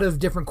 There's a lot of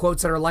different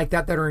quotes that are like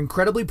that are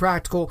incredibly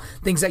practical,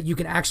 things that you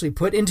can actually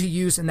put into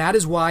use, and that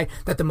is why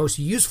that the most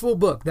useful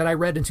book that I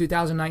read in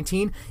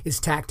 2019 is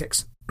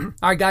Tactics. All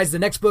right, guys, the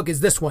next book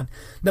is this one,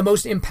 the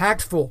most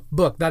impactful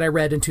book that I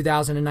read in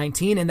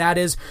 2019, and that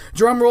is,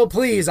 drumroll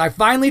please, I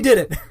finally did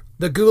it,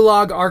 The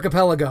Gulag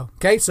Archipelago.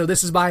 Okay, so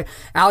this is by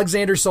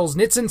Alexander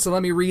Solzhenitsyn, so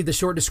let me read the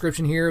short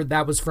description here.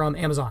 That was from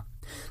Amazon.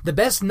 The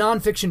best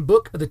nonfiction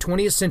book of the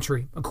 20th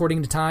century,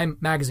 according to Time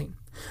magazine.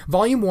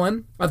 Volume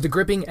 1 of the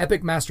gripping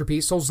epic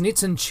masterpiece,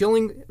 Solzhenitsyn's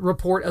chilling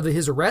report of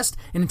his arrest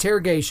and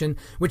interrogation,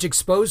 which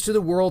exposed to the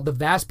world the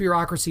vast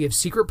bureaucracy of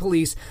secret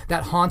police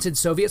that haunted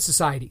Soviet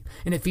society,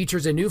 and it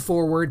features a new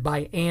foreword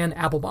by Anne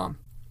Applebaum.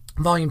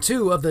 Volume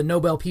 2 of the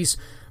Nobel Peace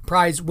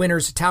Prize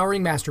winner's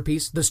towering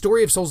masterpiece, the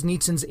story of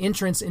Solzhenitsyn's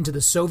entrance into the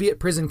Soviet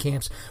prison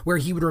camps where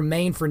he would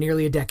remain for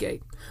nearly a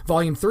decade.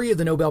 Volume 3 of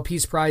the Nobel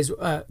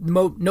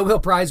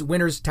Prize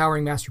winner's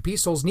towering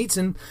masterpiece,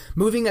 Solzhenitsyn,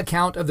 moving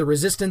account of the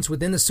resistance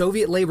within the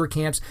Soviet labor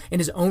camps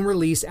and his own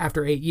release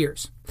after 8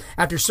 years.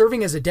 After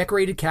serving as a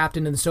decorated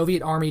captain in the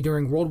Soviet army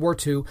during World War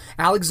II,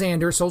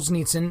 Alexander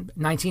Solzhenitsyn,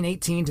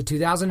 1918 to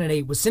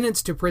 2008, was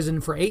sentenced to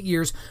prison for 8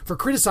 years for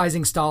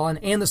criticizing Stalin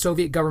and the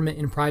Soviet government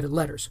in private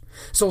letters.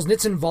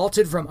 Solzhenitsyn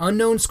vaulted from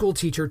unknown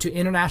schoolteacher to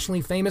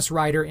internationally famous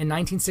writer in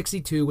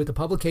 1962 with the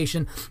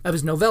publication of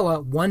his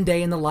novella, One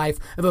Day in the Life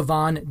of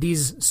Ivan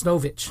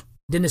Denisovich.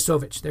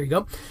 There you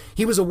go.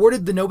 He was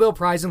awarded the Nobel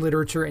Prize in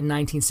Literature in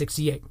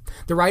 1968.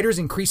 The writer's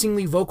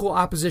increasingly vocal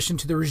opposition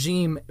to the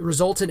regime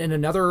resulted in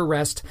another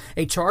arrest,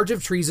 a charge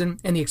of treason,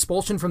 and the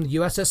expulsion from the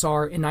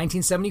USSR in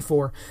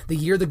 1974, the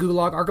year the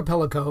Gulag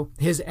Archipelago,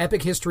 his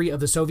epic history of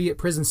the Soviet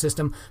prison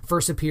system,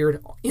 first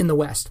appeared in the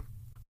West.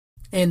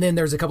 And then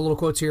there's a couple little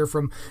quotes here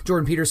from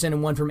Jordan Peterson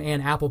and one from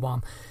Anne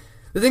Applebaum.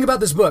 The thing about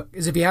this book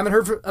is if you haven't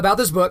heard about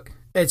this book,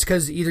 it's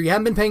because either you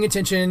haven't been paying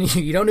attention,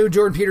 you don't know who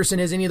Jordan Peterson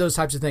is, any of those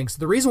types of things.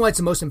 The reason why it's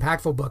the most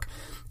impactful book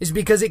is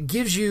because it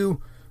gives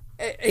you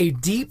a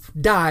deep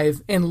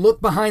dive and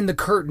look behind the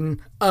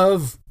curtain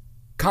of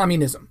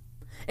communism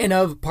and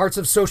of parts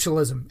of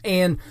socialism.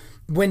 And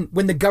when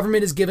the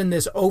government is given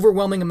this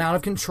overwhelming amount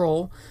of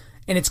control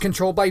and it's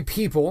controlled by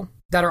people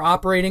that are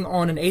operating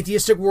on an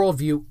atheistic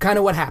worldview, kind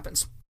of what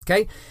happens.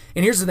 Okay.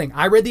 And here's the thing.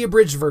 I read the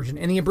abridged version,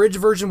 and the abridged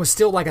version was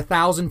still like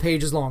 1,000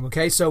 pages long.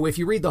 Okay. So if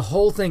you read the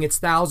whole thing, it's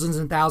thousands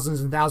and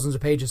thousands and thousands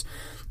of pages.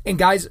 And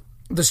guys,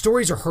 the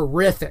stories are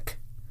horrific.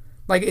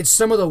 Like, it's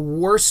some of the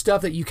worst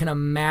stuff that you can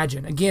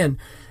imagine. Again,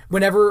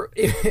 whenever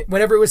it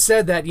was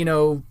said that,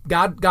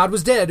 God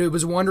was dead, it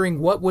was wondering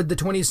what would the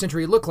 20th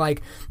century look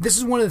like. This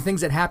is one of the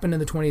things that happened in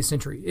the 20th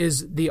century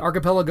is the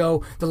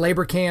archipelago, the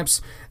labor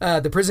camps,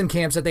 the prison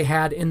camps that they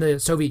had in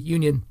the Soviet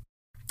Union.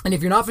 And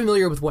if you're not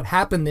familiar with what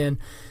happened then,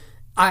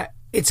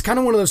 it's kind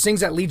of one of those things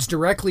that leads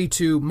directly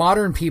to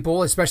modern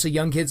people, especially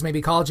young kids,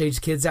 maybe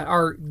college-age kids,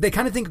 they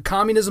kind of think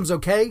communism's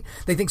okay.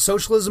 They think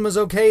socialism is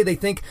okay. They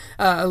think,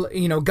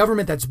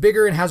 government that's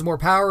bigger and has more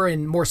power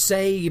and more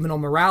say, even on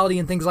morality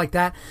and things like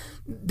that.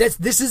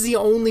 This is the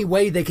only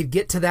way they could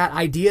get to that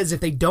idea is if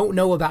they don't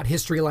know about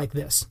history like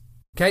this.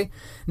 Okay.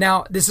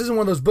 Now, this isn't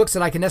one of those books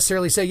that I can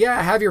necessarily say,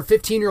 yeah, have your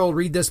 15-year-old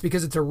read this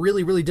because it's a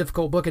really, really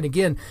difficult book. And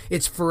again,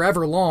 it's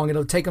forever long.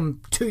 It'll take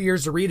them 2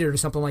 years to read it or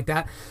something like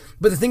that.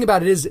 But the thing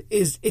about it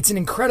is it's an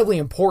incredibly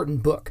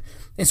important book.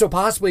 And so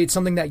possibly it's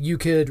something that you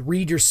could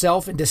read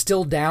yourself and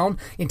distill down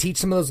and teach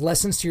some of those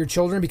lessons to your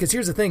children. Because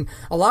here's the thing,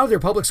 a lot of their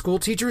public school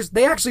teachers,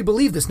 they actually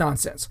believe this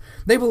nonsense.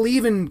 They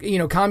believe in,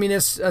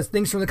 communist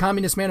things from the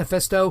Communist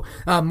Manifesto.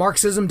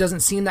 Marxism doesn't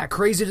seem that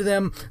crazy to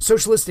them.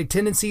 Socialistic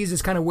tendencies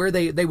is kind of where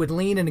they would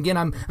lean. And again,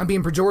 I'm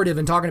being pejorative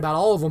and talking about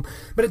all of them.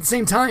 But at the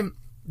same time,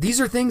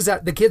 these are things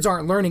that the kids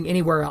aren't learning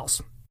anywhere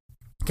else.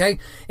 Okay,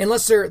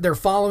 unless they're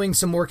following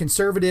some more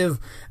conservative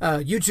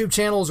YouTube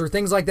channels or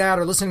things like that,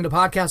 or listening to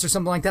podcasts or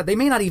something like that, they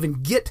may not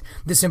even get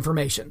this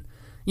information.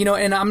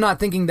 And I'm not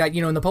thinking that,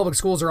 in the public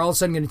schools are all of a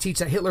sudden going to teach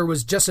that Hitler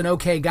was just an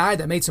okay guy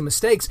that made some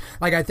mistakes.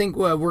 Like, I think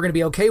we're going to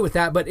be okay with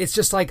that, but it's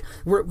just like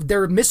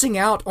they're missing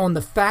out on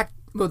the fact,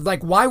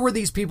 like, why were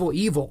these people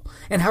evil?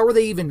 And how were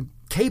they even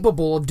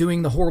capable of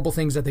doing the horrible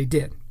things that they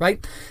did,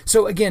 right?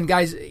 So again,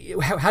 guys,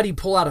 how do you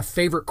pull out a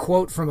favorite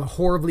quote from a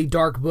horribly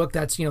dark book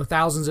that's,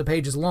 thousands of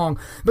pages long?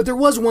 But there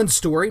was one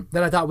story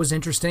that I thought was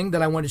interesting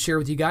that I wanted to share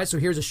with you guys. So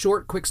here's a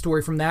short, quick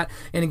story from that.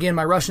 And again,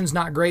 my Russian's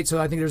not great, so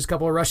I think there's a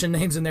couple of Russian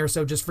names in there,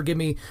 so just forgive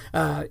me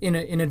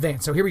in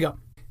advance. So here we go.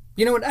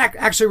 You know what?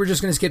 Actually, we're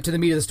just going to skip to the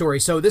meat of the story.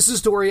 So this is a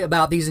story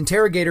about these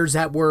interrogators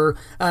that were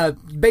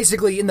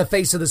basically in the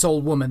face of this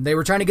old woman. They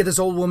were trying to get this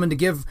old woman to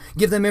give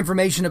them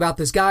information about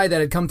this guy that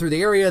had come through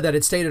the area, that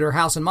had stayed at her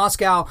house in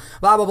Moscow,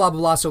 blah, blah, blah, blah,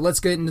 blah. So let's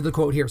get into the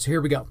quote here. So here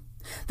we go.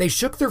 They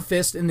shook their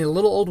fist in the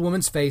little old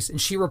woman's face,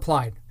 and she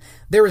replied,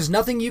 "There is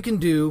nothing you can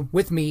do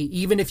with me,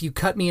 even if you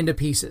cut me into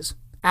pieces.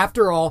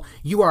 After all,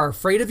 you are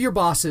afraid of your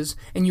bosses,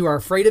 and you are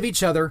afraid of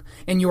each other,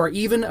 and you are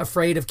even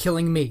afraid of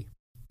killing me.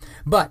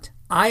 But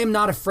I am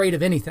not afraid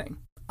of anything.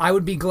 I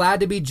would be glad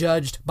to be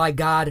judged by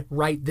God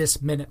right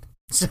this minute."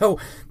 So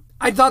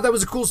I thought that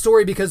was a cool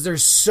story because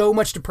there's so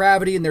much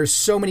depravity and there's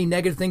so many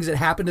negative things that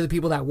happened to the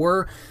people that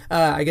were,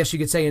 I guess you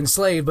could say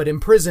enslaved, but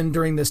imprisoned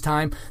during this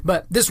time.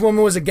 But this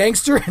woman was a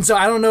gangster, and so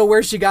I don't know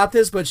where she got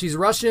this, but she's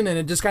Russian, and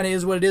it just kind of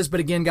is what it is. But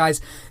again,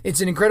 guys,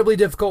 it's an incredibly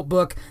difficult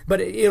book,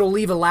 but it'll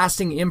leave a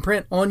lasting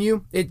imprint on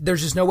you.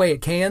 There's just no way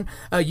it can.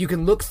 You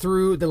can look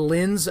through the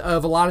lens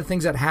of a lot of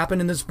things that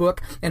happen in this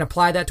book and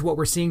apply that to what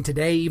we're seeing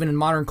today, even in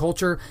modern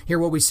culture. Hear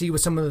what we see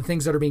with some of the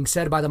things that are being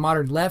said by the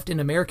modern left in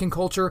American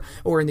culture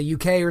or in the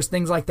UK or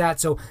things like that.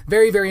 So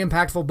very, very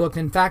impactful book.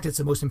 In fact, it's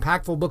the most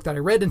impactful book that I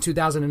read in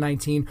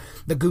 2019,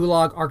 The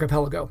Gulag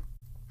Archipelago.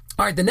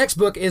 All right, the next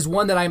book is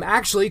one that I'm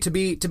actually, to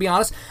be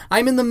honest,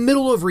 I'm in the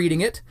middle of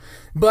reading it,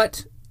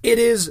 but it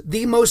is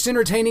the most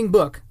entertaining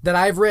book that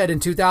I've read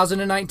in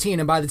 2019.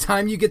 And by the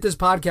time you get this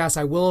podcast,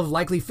 I will have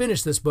likely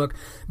finished this book,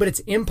 but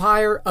it's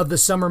Empire of the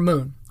Summer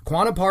Moon.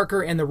 Quanah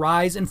Parker and the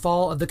Rise and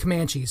Fall of the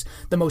Comanches,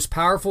 the most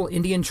powerful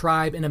Indian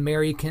tribe in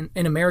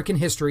American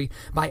history,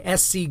 by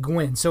S.C.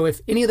 Gwynne. So if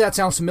any of that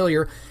sounds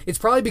familiar, it's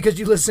probably because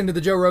you listen to the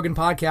Joe Rogan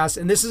podcast,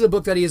 and this is a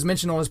book that he has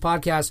mentioned on his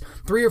podcast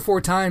 3 or 4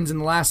 times in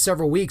the last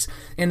several weeks.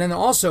 And then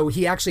also,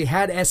 he actually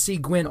had S.C.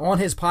 Gwynne on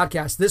his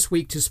podcast this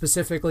week to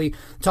specifically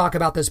talk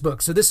about this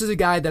book. So this is a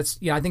guy that's,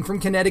 I think from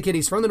Connecticut.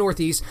 He's from the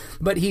Northeast,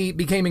 but he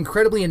became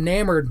incredibly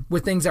enamored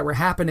with things that were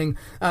happening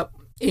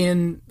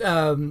in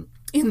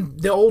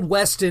the Old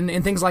West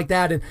and things like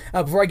that. And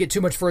before I get too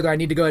much further, I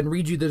need to go ahead and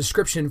read you the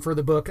description for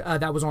the book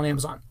that was on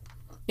Amazon.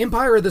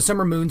 Empire of the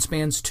Summer Moon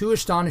spans 2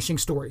 astonishing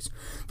stories.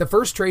 The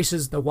first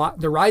traces the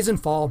rise and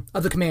fall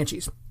of the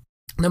Comanches,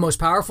 the most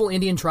powerful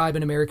Indian tribe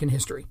in American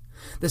history.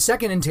 The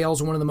second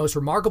entails one of the most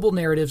remarkable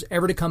narratives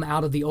ever to come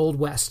out of the Old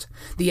West,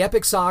 the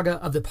epic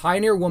saga of the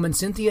pioneer woman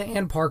Cynthia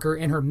Ann Parker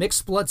and her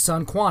mixed-blood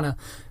son Quanah,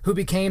 who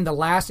became the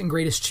last and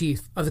greatest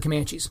chief of the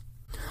Comanches.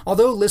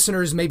 Although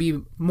listeners may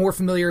be more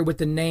familiar with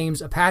the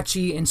names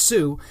Apache and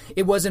Sioux,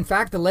 it was in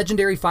fact the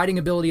legendary fighting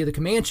ability of the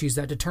Comanches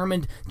that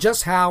determined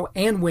just how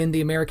and when the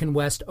American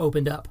West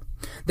opened up.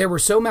 They were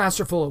so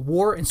masterful at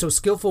war and so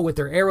skillful with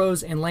their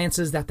arrows and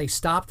lances that they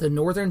stopped the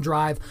northern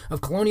drive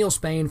of colonial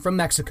Spain from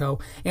Mexico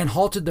and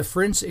halted the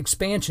French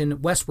expansion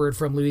westward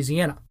from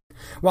Louisiana.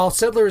 While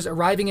settlers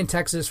arriving in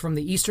Texas from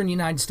the eastern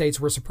United States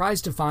were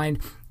surprised to find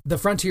the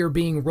frontier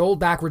being rolled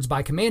backwards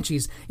by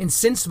Comanches,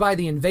 incensed by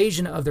the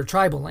invasion of their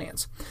tribal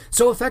lands.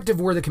 So effective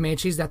were the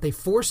Comanches that they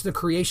forced the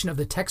creation of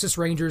the Texas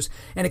Rangers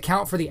and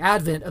account for the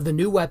advent of the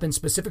new weapon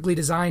specifically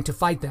designed to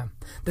fight them,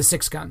 the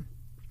 6-gun.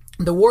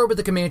 The war with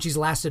the Comanches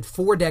lasted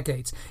 4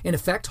 decades, in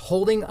effect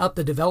holding up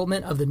the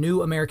development of the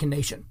new American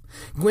nation.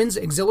 Gwynne's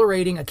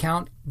exhilarating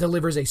account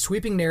delivers a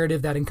sweeping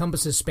narrative that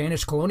encompasses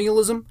Spanish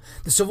colonialism,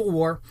 the Civil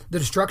War, the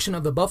destruction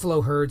of the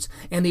buffalo herds,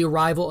 and the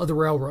arrival of the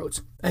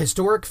railroads. A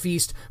historic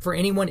feast for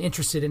anyone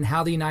interested in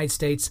how the United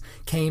States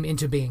came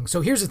into being.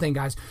 So here's the thing,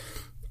 guys,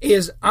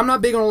 is I'm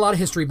not big on a lot of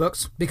history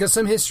books because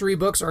some history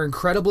books are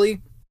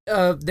incredibly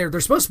they're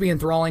supposed to be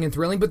enthralling and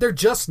thrilling, but they're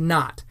just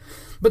not.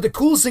 But the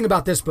coolest thing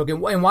about this book,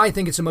 and why I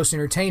think it's the most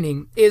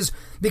entertaining, is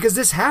because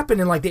this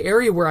happened in like the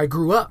area where I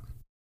grew up.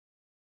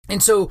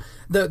 And so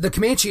the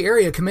Comanche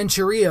area,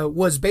 Comancheria,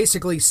 was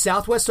basically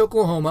southwest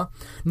Oklahoma,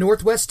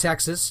 northwest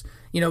Texas,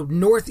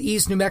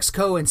 northeast New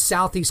Mexico, and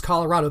southeast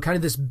Colorado, kind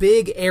of this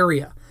big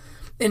area.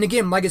 And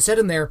again, like I said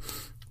in there,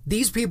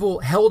 these people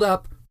held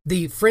up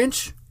the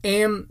French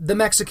and the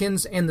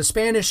Mexicans and the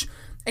Spanish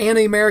and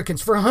the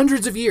Americans for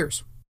hundreds of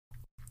years.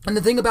 And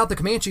the thing about the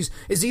Comanches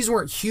is these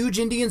weren't huge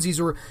Indians.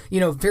 These were,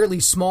 fairly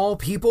small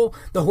people.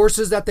 The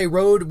horses that they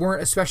rode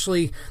weren't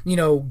especially,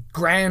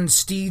 grand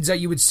steeds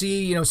that you would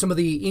see, some of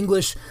the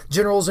English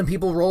generals and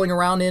people rolling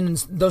around in and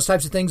those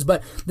types of things.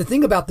 But the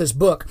thing about this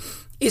book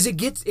is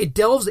it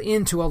delves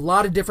into a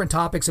lot of different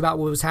topics about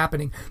what was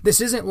happening.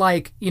 This isn't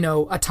like,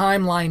 a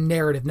timeline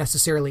narrative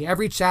necessarily.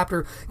 Every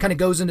chapter kind of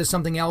goes into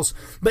something else,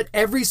 but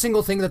every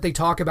single thing that they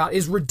talk about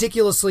is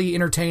ridiculously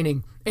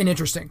entertaining and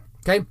interesting.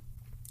 Okay.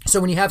 So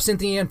when you have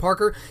Cynthia Ann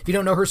Parker, if you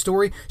don't know her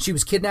story, she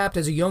was kidnapped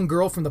as a young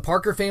girl from the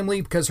Parker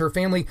family because her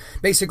family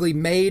basically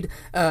made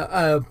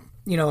a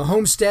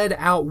homestead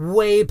out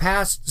way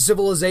past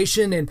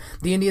civilization, and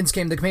the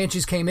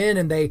Comanches came in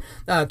and they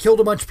killed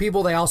a bunch of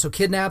people. They also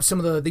kidnapped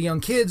some of the young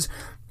kids,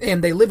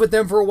 and they lived with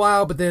them for a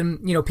while, but then,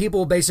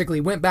 people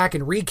basically went back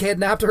and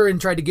re-kidnapped her and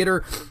tried to get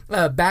her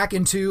back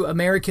into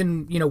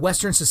American,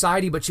 Western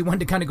society, but she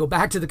wanted to kind of go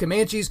back to the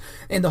Comanches.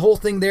 And the whole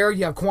thing there,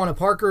 you have Quanah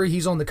Parker,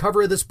 he's on the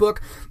cover of this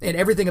book, and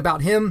everything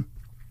about him.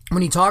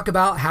 When you talk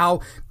about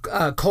how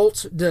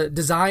Colt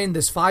designed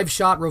this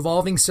 5-shot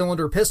revolving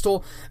cylinder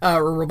pistol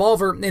or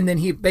revolver, and then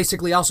he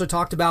basically also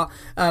talked about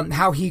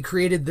how he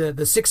created the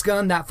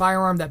 6-gun, that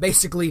firearm that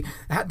basically,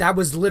 that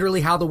was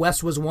literally how the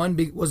West was won,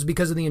 was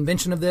because of the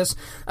invention of this.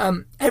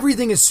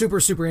 Everything is super,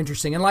 super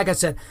interesting. And like I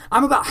said,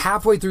 I'm about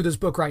halfway through this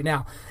book right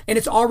now, and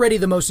it's already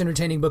the most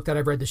entertaining book that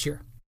I've read this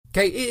year.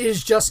 Okay, it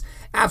is just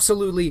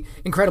absolutely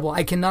incredible.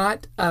 I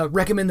cannot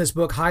recommend this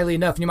book highly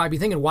enough. And you might be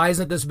thinking, why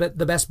isn't this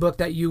the best book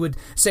that you would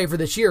say for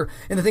this year?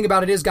 And the thing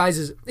about it is, guys,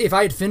 is if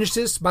I had finished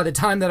this by the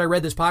time that I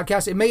read this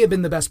podcast, it may have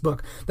been the best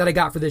book that I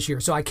got for this year.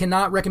 So I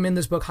cannot recommend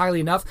this book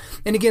highly enough.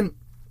 And again,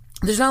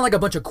 there's not like a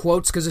bunch of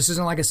quotes because this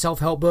isn't like a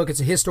self-help book.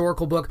 It's a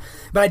historical book.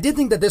 But I did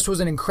think that this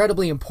was an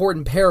incredibly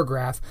important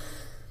paragraph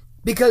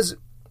because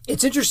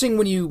it's interesting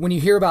when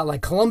you hear about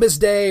like Columbus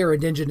Day or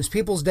Indigenous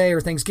Peoples Day or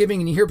Thanksgiving,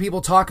 and you hear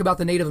people talk about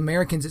the Native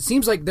Americans. It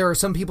seems like there are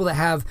some people that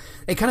have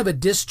a kind of a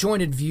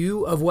disjointed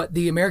view of what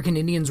the American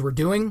Indians were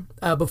doing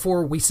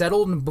before we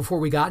settled and before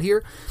we got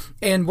here.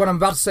 And what I'm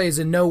about to say is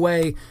in no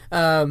way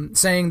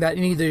saying that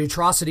any of the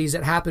atrocities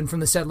that happened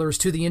from the settlers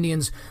to the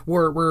Indians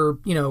were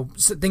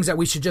things that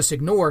we should just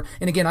ignore.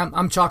 And again,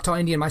 I'm Choctaw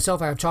Indian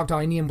myself. I have Choctaw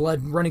Indian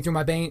blood running through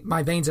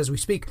my veins as we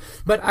speak.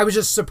 But I was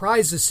just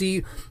surprised to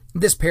see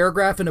this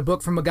paragraph in a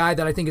book from a guy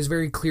that I think is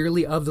very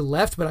clearly of the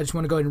left, but I just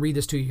want to go ahead and read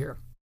this to you here.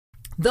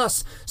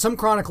 Thus, some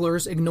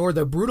chroniclers ignore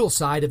the brutal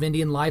side of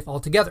Indian life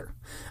altogether.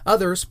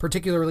 Others,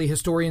 particularly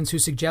historians who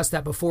suggest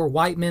that before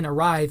white men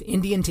arrive,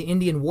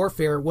 Indian-to-Indian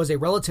warfare was a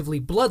relatively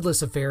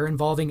bloodless affair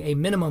involving a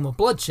minimum of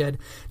bloodshed,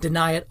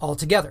 deny it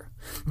altogether.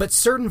 But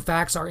certain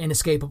facts are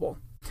inescapable.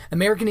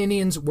 American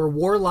Indians were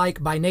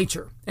warlike by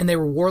nature, and they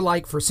were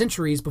warlike for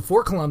centuries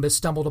before Columbus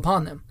stumbled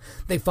upon them.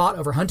 They fought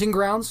over hunting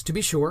grounds, to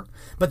be sure,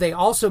 but they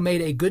also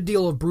made a good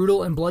deal of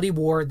brutal and bloody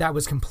war that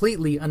was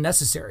completely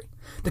unnecessary.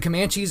 The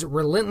Comanches'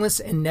 relentless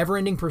and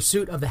never-ending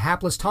pursuit of the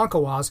hapless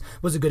Tonkawas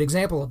was a good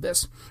example of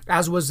this,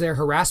 as was their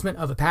harassment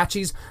of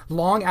Apaches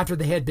long after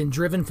they had been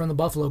driven from the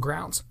buffalo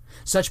grounds.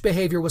 Such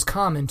behavior was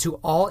common to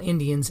all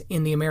Indians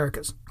in the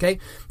Americas. Okay,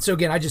 so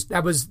again,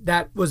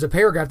 that was a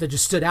paragraph that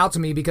just stood out to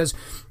me because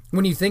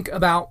when you think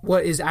about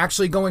what is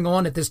actually going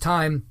on at this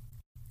time,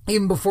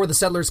 even before the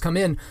settlers come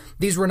in,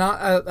 these were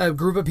not a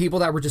group of people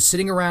that were just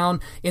sitting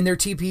around in their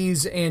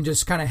teepees and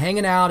just kind of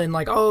hanging out and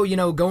like,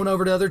 going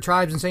over to other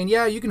tribes and saying,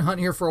 yeah, you can hunt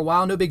here for a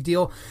while, no big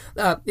deal.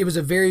 It was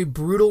a very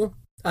brutal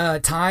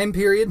time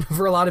period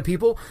for a lot of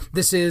people.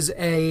 This is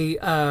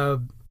a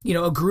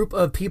group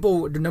of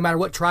people, no matter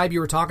what tribe you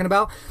were talking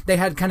about, they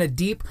had kind of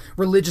deep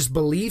religious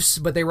beliefs,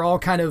 but they were all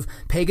kind of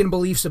pagan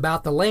beliefs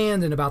about the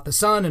land and about the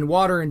sun and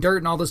water and dirt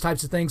and all those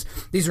types of things.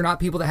 These are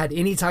not people that had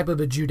any type of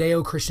a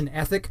Judeo-Christian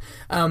ethic.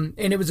 And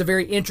it was a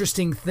very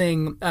interesting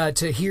thing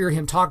to hear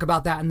him talk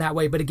about that in that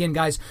way. But again,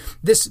 guys,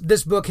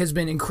 this book has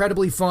been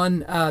incredibly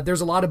fun.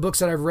 There's a lot of books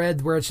that I've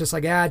read where it's just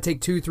like, I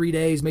take 2-3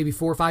 days, maybe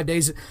 4 or 5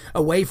 days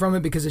away from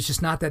it because it's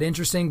just not that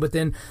interesting. But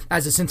then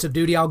as a sense of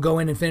duty, I'll go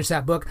in and finish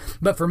that book.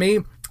 But for me,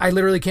 I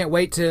literally can't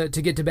wait to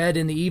get to bed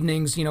in the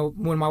evenings,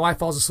 when my wife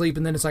falls asleep,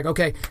 and then it's like,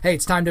 okay, hey,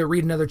 it's time to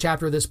read another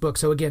chapter of this book.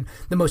 So again,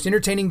 the most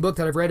entertaining book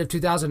that I've read of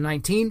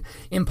 2019,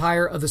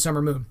 Empire of the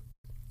Summer Moon.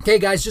 Okay,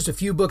 guys, just a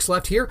few books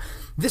left here.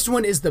 This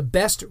one is the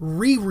best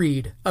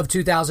reread of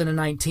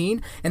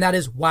 2019, and that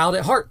is Wild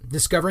at Heart,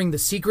 Discovering the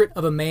Secret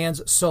of a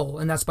Man's Soul,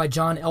 and that's by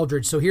John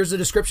Eldredge. So here's a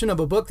description of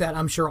a book that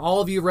I'm sure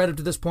all of you have read up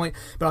to this point,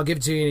 but I'll give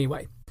it to you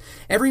anyway.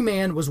 Every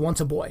man was once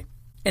a boy,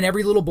 and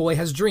every little boy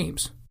has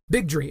dreams,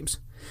 big dreams.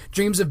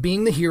 Dreams of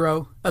being the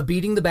hero, of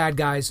beating the bad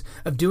guys,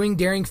 of doing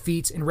daring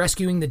feats and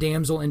rescuing the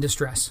damsel in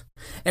distress.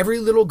 Every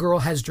little girl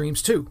has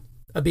dreams too,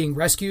 of being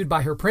rescued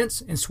by her prince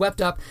and swept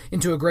up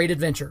into a great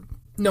adventure,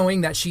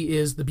 knowing that she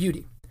is the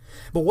beauty.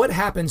 But what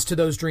happens to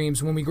those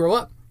dreams when we grow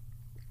up?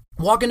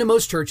 Walk into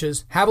most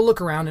churches, have a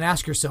look around, and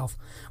ask yourself,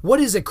 what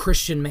is a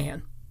Christian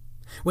man?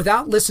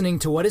 Without listening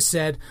to what is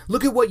said,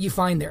 look at what you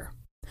find there.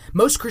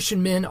 Most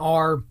Christian men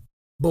are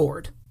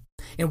bored.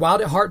 In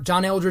Wild at Heart,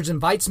 John Eldredge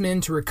invites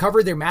men to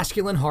recover their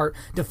masculine heart,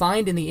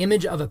 defined in the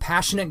image of a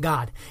passionate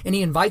God, and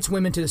he invites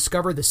women to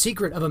discover the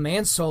secret of a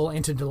man's soul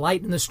and to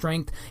delight in the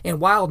strength and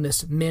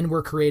wildness men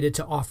were created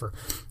to offer.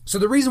 So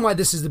the reason why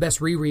this is the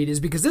best reread is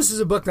because this is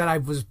a book that I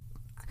was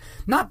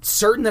not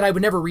certain that I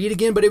would never read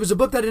again, but it was a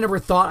book that I never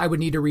thought I would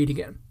need to read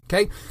again.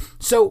 Okay.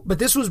 So, but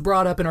this was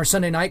brought up in our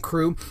Sunday night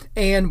crew,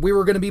 and we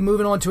were going to be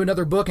moving on to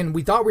another book, and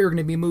we thought we were going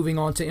to be moving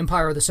on to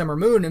Empire of the Summer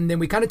Moon. And then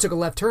we kind of took a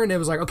left turn, and it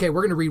was like, okay,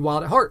 we're going to read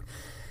Wild at Heart.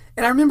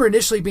 And I remember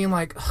initially being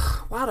like,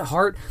 Wild at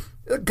Heart,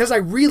 because I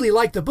really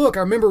liked the book.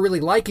 I remember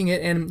really liking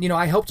it. And,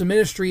 I helped a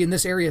ministry in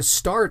this area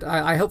start.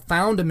 I helped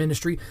found a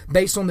ministry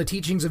based on the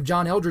teachings of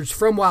John Eldredge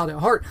from Wild at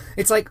Heart.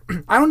 It's like,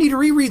 I don't need to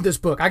reread this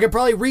book. I could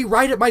probably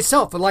rewrite it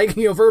myself, like,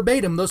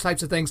 verbatim, those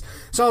types of things.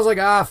 So I was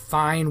like,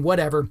 fine,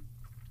 whatever.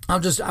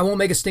 I won't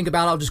make a stink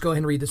about it. I'll just go ahead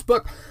and read this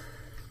book.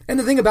 And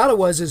the thing about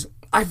it is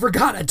I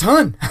forgot a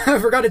ton. I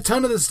forgot a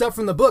ton of the stuff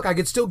from the book. I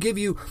could still give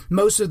you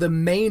most of the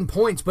main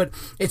points, but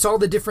it's all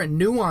the different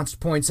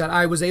nuanced points that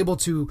I was able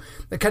to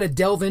kind of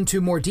delve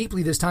into more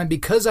deeply this time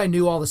because I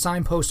knew all the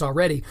signposts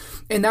already.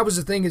 And that was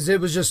the thing, is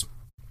it was just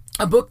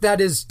a book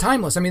that is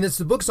timeless. I mean,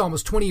 the book's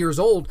almost 20 years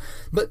old,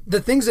 but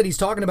the things that he's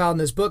talking about in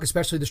this book,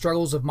 especially the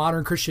struggles of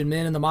modern Christian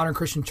men and the modern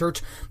Christian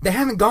church, they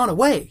haven't gone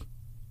away.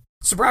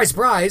 Surprise,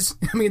 surprise.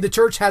 I mean, the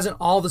church hasn't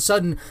all of a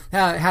sudden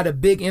had a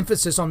big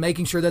emphasis on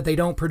making sure that they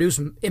don't produce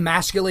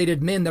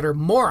emasculated men that are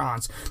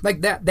morons.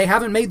 Like that, they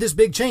haven't made this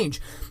big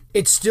change.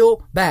 It's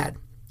still bad.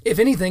 If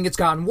anything, it's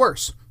gotten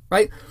worse,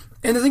 right?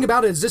 And the thing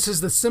about it is this is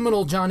the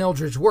seminal John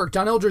Eldredge work.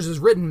 John Eldredge has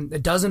written a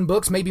dozen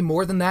books, maybe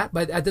more than that,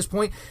 but at this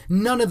point,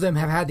 none of them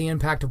have had the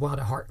impact of Wild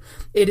at Heart.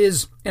 It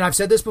is, and I've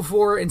said this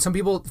before, and some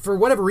people, for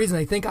whatever reason,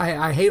 they think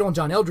I hate on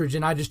John Eldredge,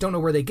 and I just don't know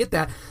where they get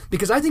that,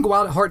 because I think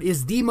Wild at Heart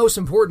is the most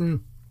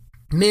important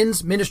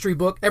men's ministry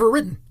book ever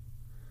written.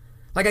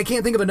 Like, I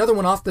can't think of another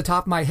one off the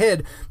top of my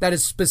head that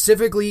is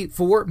specifically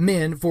for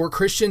men, for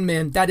Christian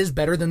men, that is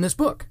better than this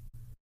book.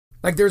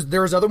 Like,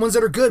 there's other ones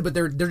that are good, but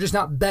they're just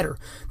not better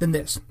than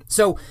this.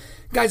 So,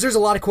 guys, there's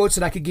a lot of quotes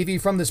that I could give you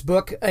from this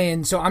book,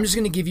 and so I'm just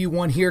going to give you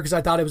one here because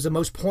I thought it was the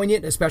most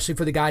poignant, especially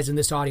for the guys in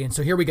this audience.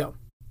 So here we go.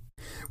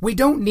 We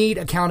don't need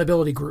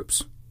accountability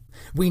groups.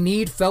 We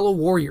need fellow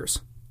warriors,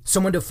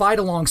 someone to fight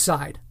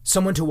alongside,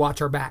 someone to watch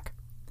our back.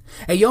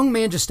 A young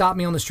man just stopped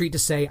me on the street to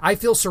say, I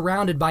feel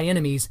surrounded by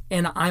enemies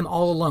and I'm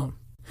all alone.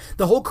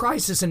 The whole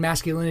crisis in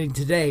masculinity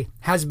today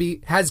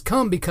has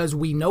come because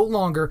we no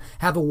longer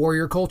have a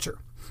warrior culture,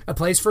 a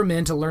place for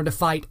men to learn to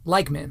fight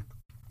like men.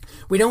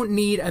 We don't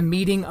need a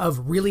meeting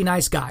of really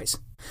nice guys.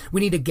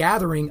 We need a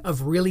gathering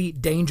of really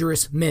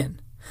dangerous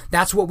men.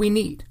 That's what we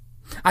need.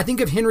 I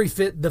think of Henry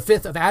V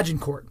of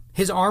Agincourt.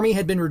 His army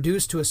had been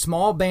reduced to a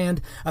small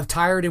band of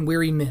tired and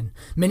weary men.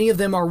 Many of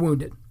them are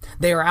wounded.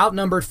 They are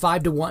outnumbered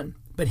 5-1.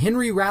 But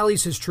Henry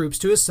rallies his troops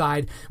to his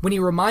side when he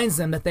reminds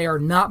them that they are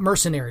not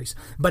mercenaries,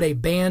 but a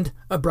band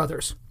of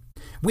brothers.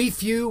 We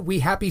few, we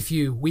happy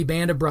few, we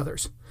band of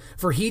brothers.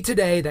 For he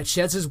today that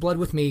sheds his blood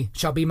with me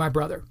shall be my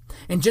brother.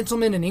 And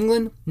gentlemen in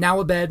England, now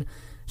abed,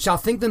 shall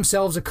think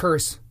themselves a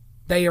curse,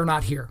 they are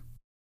not here.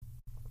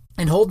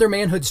 And hold their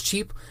manhoods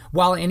cheap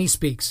while any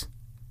speaks.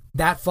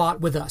 That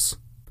fought with us.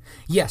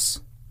 Yes,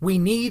 we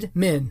need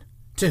men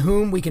to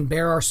whom we can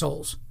bare our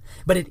souls.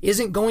 But it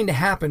isn't going to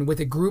happen with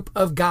a group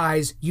of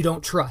guys you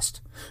don't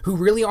trust, who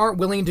really aren't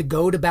willing to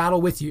go to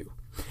battle with you.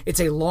 It's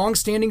a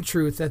long-standing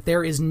truth that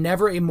there is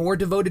never a more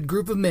devoted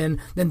group of men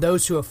than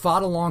those who have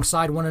fought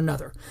alongside one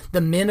another,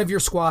 the men of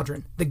your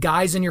squadron, the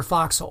guys in your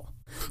foxhole.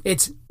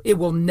 It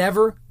will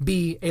never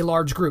be a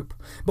large group,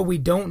 but we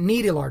don't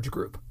need a large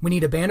group. We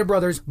need a band of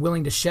brothers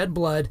willing to shed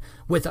blood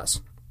with us.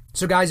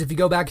 So guys, if you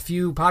go back a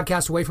few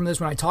podcasts away from this,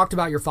 when I talked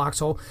about your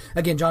foxhole,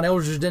 again, John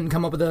Eldredge didn't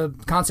come up with the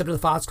concept of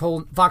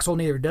the foxhole,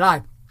 neither did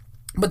I.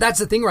 But that's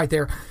the thing right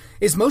there,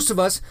 is most of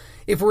us,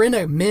 if we're in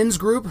a men's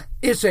group,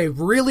 it's a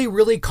really,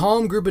 really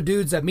calm group of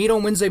dudes that meet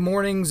on Wednesday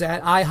mornings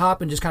at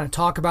IHOP and just kind of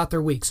talk about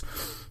their weeks.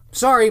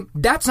 Sorry,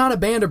 that's not a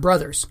band of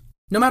brothers,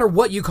 no matter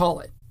what you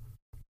call it.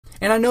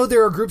 And I know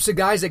there are groups of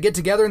guys that get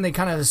together and they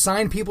kind of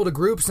assign people to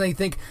groups and they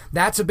think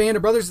that's a band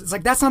of brothers. It's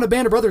like, that's not a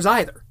band of brothers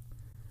either.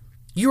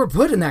 You were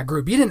put in that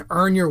group. You didn't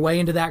earn your way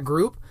into that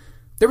group.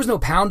 There was no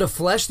pound of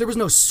flesh. There was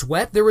no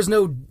sweat. There was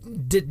no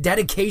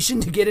dedication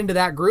to get into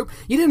that group.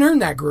 You didn't earn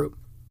that group.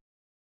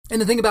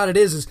 And the thing about it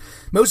is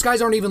most guys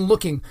aren't even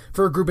looking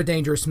for a group of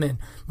dangerous men.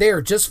 They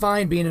are just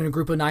fine being in a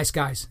group of nice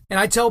guys. And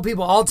I tell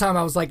people all the time,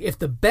 I was like, if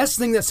the best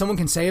thing that someone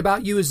can say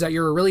about you is that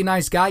you're a really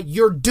nice guy,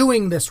 you're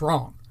doing this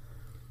wrong.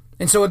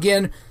 And so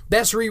again,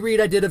 best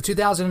reread I did of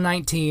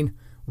 2019,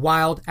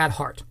 Wild at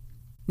Heart.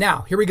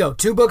 Now, here we go.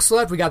 2 books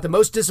left. We got the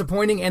most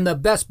disappointing and the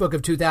best book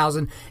of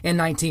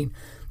 2019.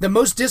 The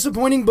most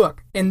disappointing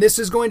book, and this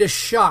is going to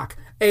shock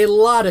a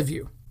lot of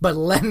you, but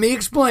let me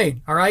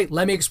explain, all right?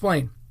 Let me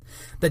explain.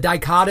 The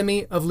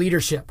Dichotomy of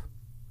Leadership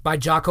by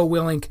Jocko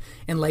Willink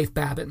and Leif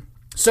Babin.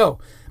 So,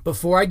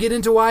 before I get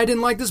into why I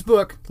didn't like this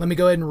book, let me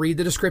go ahead and read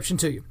the description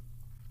to you.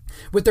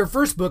 With their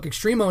first book,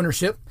 Extreme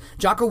Ownership,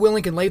 Jocko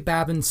Willink and Leif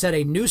Babin set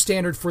a new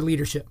standard for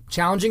leadership,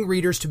 challenging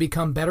readers to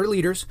become better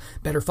leaders,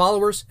 better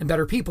followers, and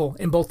better people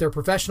in both their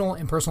professional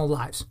and personal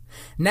lives.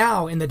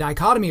 Now, in the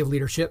dichotomy of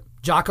leadership,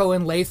 Jocko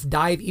and Leif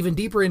dive even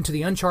deeper into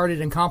the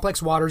uncharted and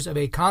complex waters of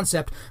a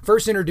concept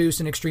first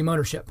introduced in Extreme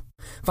Ownership,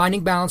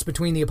 finding balance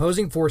between the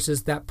opposing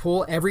forces that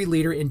pull every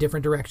leader in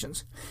different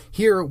directions.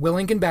 Here,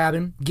 Willink and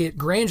Babin get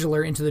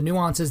granular into the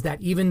nuances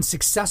that even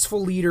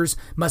successful leaders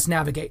must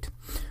navigate.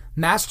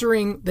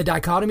 Mastering the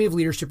dichotomy of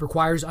leadership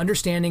requires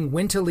understanding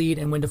when to lead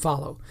and when to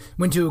follow,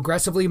 when to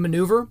aggressively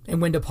maneuver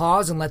and when to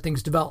pause and let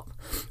things develop,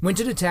 when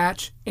to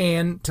detach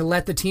and to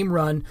let the team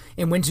run,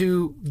 and when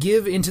to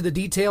give into the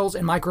details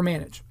and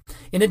micromanage.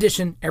 In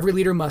addition, every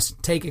leader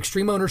must take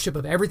extreme ownership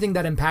of everything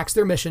that impacts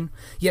their mission,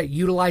 yet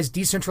utilize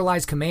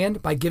decentralized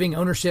command by giving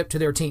ownership to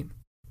their team.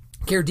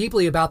 Care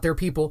deeply about their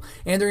people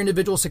and their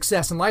individual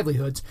success and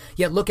livelihoods,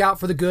 yet look out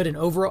for the good and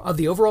of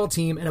the overall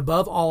team, and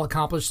above all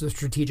accomplish the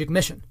strategic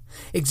mission.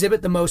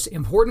 Exhibit the most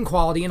important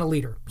quality in a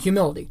leader,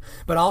 humility,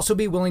 but also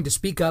be willing to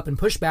speak up and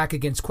push back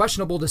against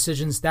questionable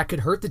decisions that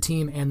could hurt the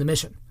team and the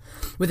mission.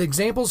 With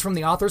examples from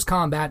the author's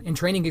combat and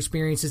training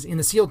experiences in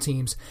the SEAL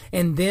teams,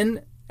 and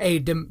then a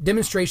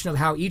demonstration of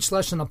how each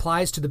lesson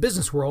applies to the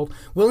business world,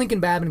 Willink and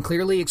Babin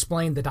clearly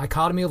explain the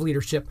dichotomy of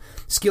leadership,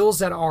 skills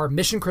that are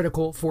mission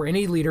critical for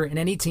any leader and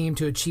any team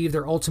to achieve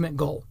their ultimate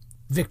goal,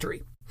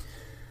 victory.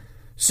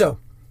 So,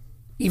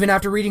 even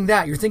after reading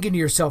that, you're thinking to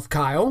yourself,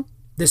 Kyle,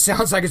 this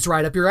sounds like it's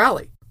right up your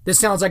alley. This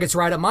sounds like it's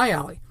right up my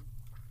alley.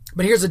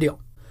 But here's the deal.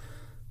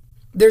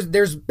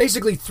 There's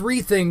basically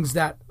three things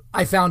that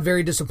I found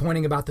very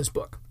disappointing about this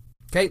book.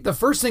 Okay, the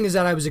first thing is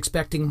that I was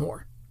expecting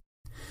more.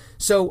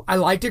 So I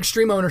liked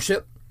Extreme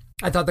Ownership.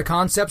 I thought the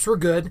concepts were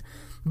good,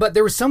 but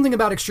there was something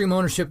about Extreme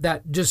Ownership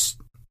that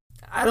just,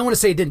 I don't want to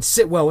say it didn't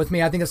sit well with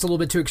me. I think that's a little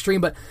bit too extreme,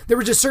 but there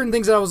were just certain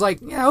things that I was like,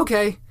 yeah,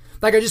 okay.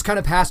 Like I just kind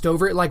of passed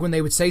over it. Like when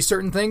they would say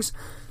certain things,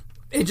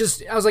 I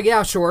was like,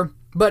 yeah, sure.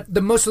 But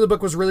the most of the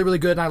book was really, really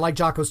good, and I like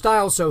Jocko's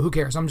style, so who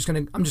cares? I'm just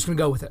gonna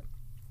go with it.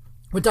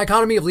 With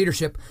Dichotomy of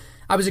Leadership,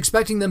 I was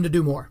expecting them to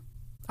do more.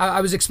 I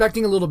was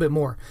expecting a little bit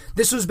more.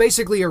 This was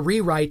basically a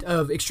rewrite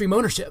of Extreme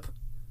Ownership.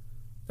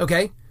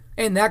 Okay?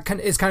 And that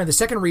is kind of the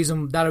second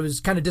reason that I was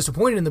kind of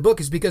disappointed in the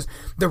book, is because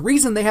the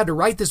reason they had to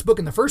write this book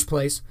in the first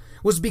place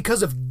was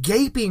because of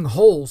gaping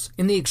holes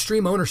in the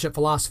Extreme Ownership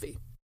philosophy.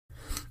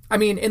 I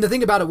mean, and the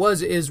thing about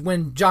it is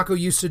when Jocko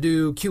used to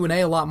do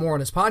Q&A a lot more on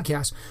his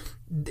podcast,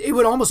 it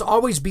would almost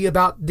always be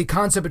about the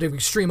concept of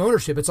extreme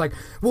ownership. It's like,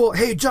 well,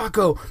 hey,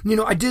 Jocko,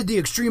 I did the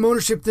extreme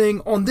ownership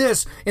thing on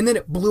this, and then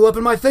it blew up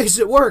in my face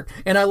at work,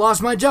 and I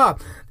lost my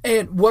job.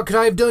 And what could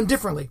I have done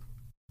differently?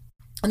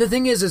 And the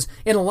thing is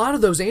in a lot of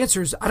those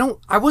answers,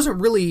 I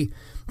wasn't really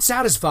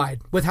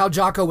satisfied with how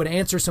Jocko would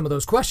answer some of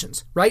those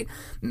questions, right?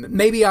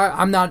 Maybe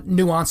I'm not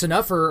nuanced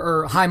enough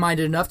or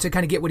high-minded enough to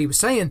kind of get what he was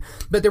saying,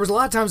 but there was a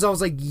lot of times I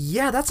was like,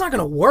 yeah, that's not going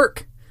to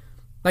work.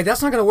 Like,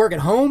 that's not going to work at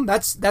home.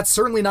 That's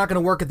certainly not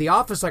going to work at the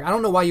office. Like, I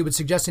don't know why you would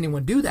suggest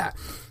anyone do that.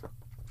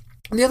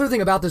 And the other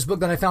thing about this book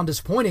that I found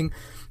disappointing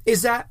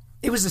is that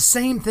it was the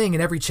same thing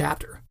in every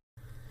chapter.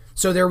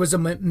 So there was a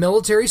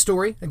military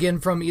story, again,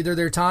 from either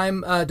their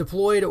time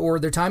deployed or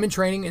their time in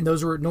training, and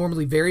those were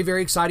normally very,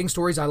 very exciting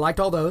stories. I liked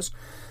all those.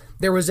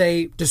 There was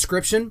a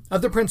description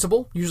of the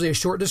principle, usually a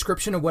short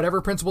description of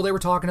whatever principle they were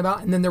talking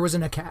about, and then there was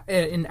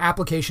an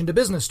application to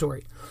business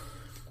story.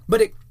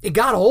 But it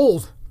got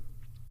old.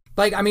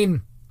 Like, I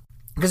mean,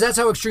 because that's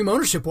how Extreme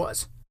Ownership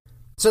was.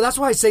 So that's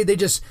why I say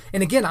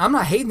and again, I'm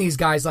not hating these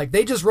guys. Like,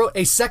 they just wrote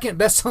a second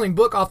best-selling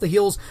book off the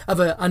heels of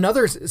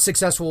another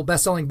successful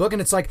best-selling book.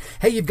 And it's like,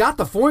 hey, you've got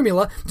the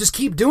formula. Just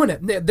keep doing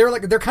it.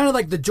 They're kind of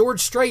like the George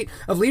Strait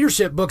of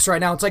leadership books right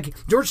now. It's like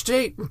George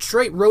Strait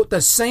wrote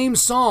the same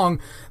song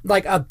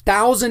like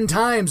 1,000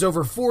 times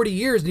over 40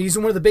 years. And he's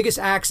one of the biggest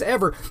acts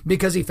ever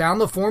because he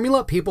found the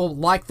formula. People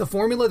like the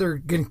formula. They're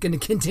going to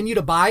continue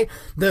to buy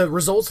the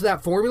results of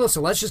that formula. So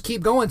let's just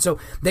keep going. So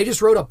they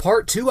just wrote a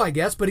part 2, I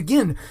guess. But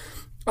again,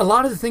 a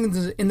lot of the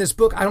things in this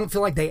book, I don't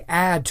feel like they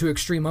add to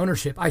Extreme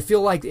Ownership. I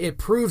feel like it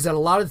proves that a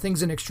lot of the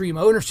things in Extreme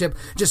Ownership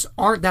just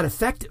aren't that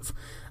effective.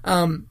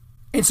 And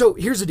so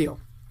here's the deal.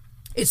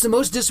 It's the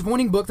most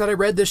disappointing book that I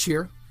read this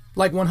year.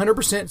 Like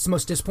 100%. It's the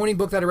most disappointing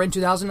book that I read in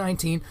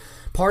 2019.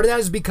 Part of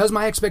that is because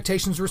my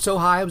expectations were so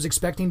high. I was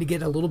expecting to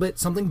get a little bit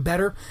something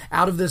better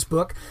out of this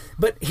book.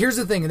 But here's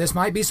the thing, and this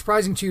might be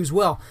surprising to you as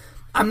well.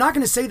 I'm not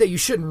going to say that you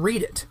shouldn't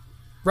read it,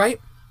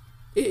 right?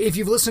 If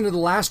you've listened to the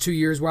last 2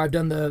 years where I've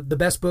done the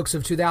best books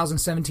of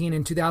 2017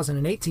 and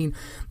 2018,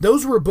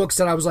 those were books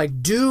that I was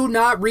like, do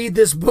not read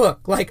this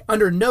book. Like,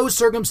 under no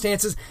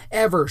circumstances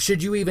ever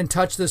should you even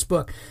touch this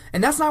book.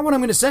 And that's not what I'm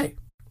going to say.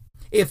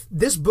 If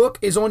this book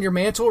is on your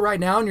mantle right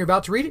now and you're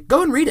about to read it,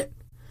 go and read it.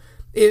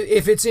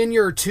 If it's in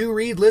your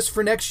to-read list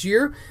for next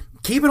year,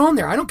 keep it on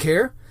there. I don't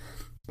care.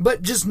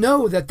 But just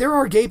know that there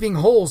are gaping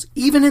holes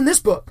even in this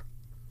book,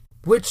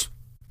 which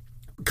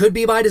could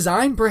be by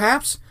design,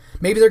 perhaps.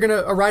 Maybe they're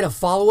going to write a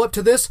follow-up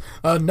to this,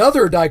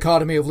 another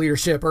dichotomy of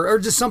leadership, or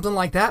just something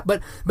like that.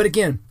 But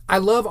again, I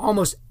love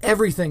almost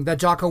everything that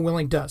Jocko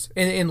Willink does.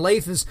 And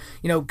Leif is,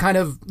 kind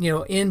of,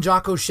 in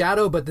Jocko's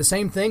shadow, but the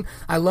same thing.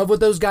 I love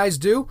what those guys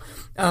do.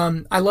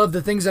 I love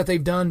the things that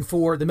they've done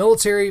for the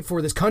military,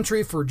 for this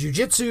country, for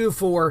jiu-jitsu,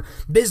 for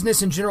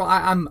business in general.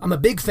 I'm a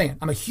big fan.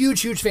 I'm a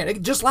huge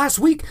fan. Just last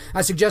week,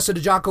 I suggested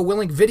a Jocko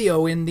Willink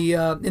video in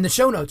the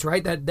show notes,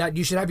 right? That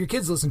you should have your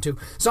kids listen to.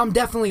 So I'm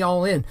definitely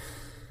all in.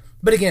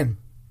 But again,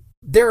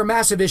 there are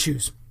massive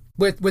issues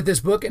with this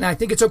book, and I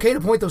think it's okay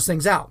to point those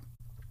things out.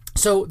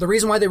 So the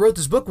reason why they wrote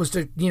this book was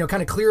to,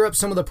 kind of clear up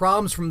some of the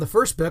problems from the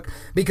first book,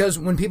 because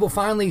when people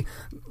finally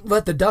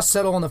let the dust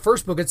settle on the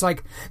first book, it's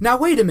like, now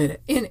wait a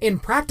minute, in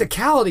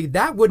practicality,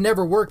 that would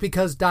never work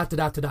because ...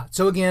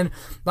 So again,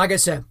 like I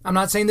said, I'm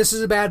not saying this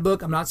is a bad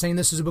book. I'm not saying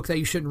this is a book that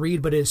you shouldn't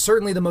read, but it is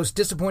certainly the most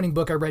disappointing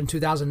book I read in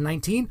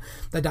 2019,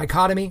 The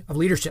Dichotomy of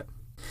Leadership.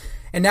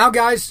 And now,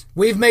 guys,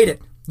 we've made it.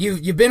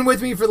 You've been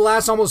with me for the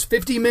last almost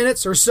 50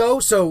 minutes or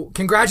so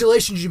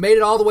congratulations, you made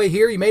it all the way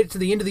here. You made it to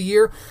the end of the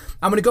year.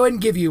 I'm going to go ahead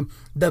and give you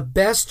the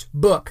best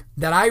book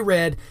that I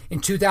read in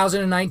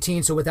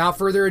 2019. So without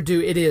further ado,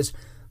 it is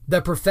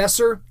The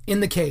Professor in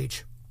the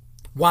Cage,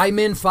 Why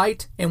Men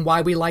Fight and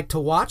Why We Like to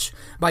Watch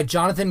by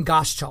Jonathan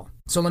Goschal.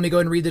 So let me go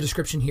ahead and read the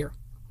description here.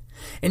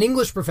 An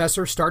English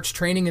professor starts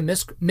training in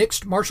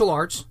mixed martial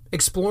arts,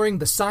 exploring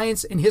the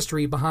science and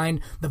history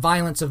behind the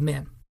violence of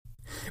men.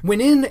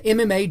 When an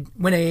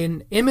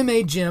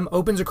MMA gym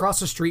opens across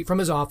the street from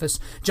his office,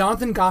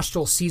 Jonathan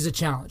Goschal sees a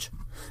challenge.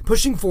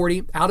 Pushing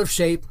 40, out of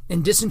shape,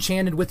 and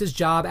disenchanted with his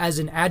job as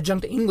an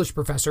adjunct English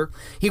professor,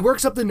 he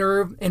works up the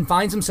nerve and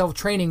finds himself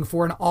training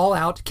for an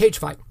all-out cage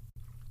fight.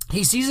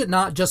 He sees it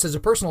not just as a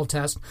personal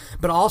test,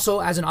 but also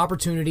as an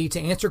opportunity to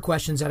answer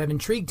questions that have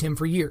intrigued him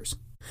for years.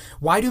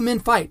 Why do men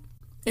fight?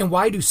 And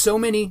why do so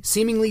many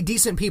seemingly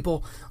decent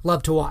people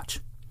love to watch?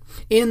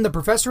 In The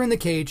Professor in the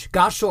Cage,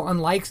 Goschal,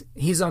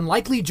 his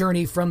unlikely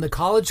journey from the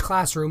college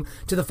classroom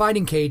to the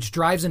fighting cage,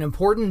 drives an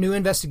important new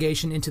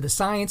investigation into the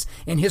science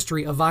and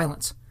history of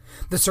violence.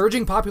 The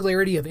surging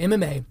popularity of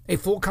MMA, a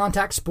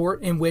full-contact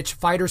sport in which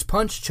fighters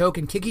punch, choke,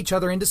 and kick each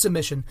other into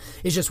submission,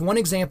 is just one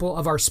example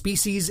of our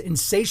species'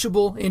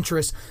 insatiable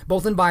interest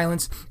both in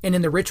violence and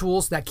in the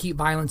rituals that keep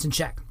violence in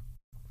check.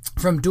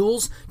 From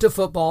duels to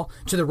football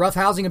to the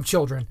roughhousing of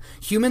children,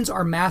 humans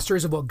are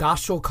masters of what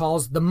Goschal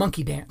calls the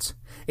monkey dance,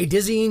 a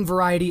dizzying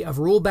variety of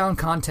rule-bound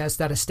contests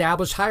that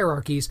establish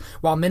hierarchies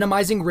while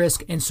minimizing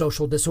risk and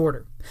social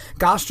disorder.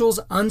 Goschal's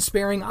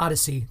unsparing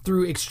odyssey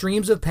through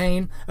extremes of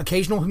pain,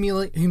 occasional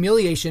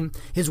humiliation,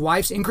 his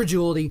wife's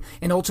incredulity,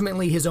 and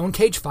ultimately his own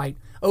cage fight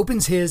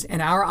opens his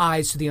and our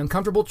eyes to the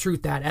uncomfortable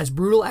truth that, as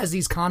brutal as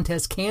these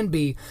contests can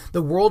be,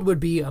 the world would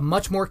be a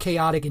much more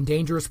chaotic and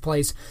dangerous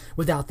place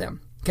without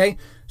them. Okay,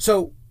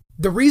 so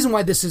the reason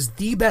why this is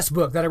the best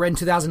book that I read in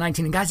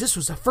 2019, and guys, this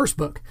was the first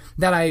book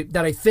that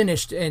I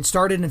finished and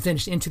started and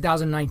finished in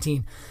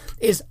 2019,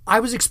 is I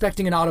was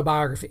expecting an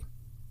autobiography.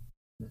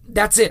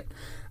 That's it.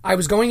 I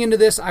was going into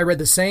this, I read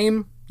the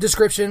same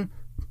description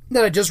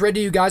that I just read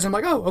to you guys. I'm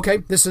like, oh, okay,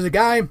 this is a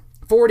guy,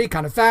 40,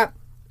 kind of fat,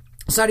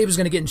 decided he was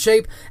going to get in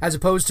shape as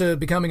opposed to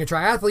becoming a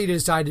triathlete. He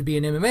decided to be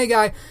an MMA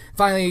guy.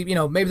 Finally,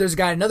 maybe there's a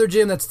guy in another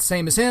gym that's the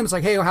same as him. It's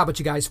like, hey, how about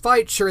you guys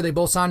fight? Sure, they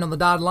both signed on the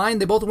dotted line.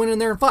 They both went in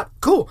there and fought.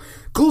 Cool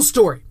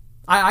story.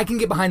 I can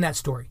get behind that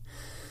story.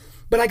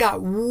 But I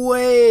got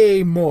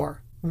way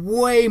more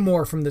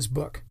from this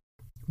book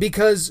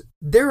because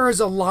there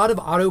is a lot of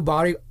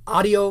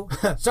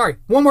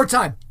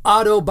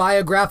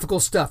autobiographical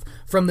stuff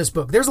from this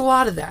book. There's a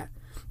lot of that.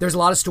 There's a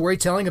lot of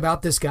storytelling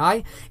about this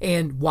guy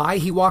and why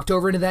he walked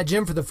over into that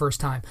gym for the first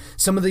time.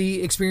 Some of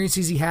the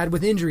experiences he had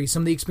with injuries,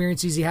 some of the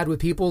experiences he had with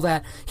people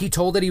that he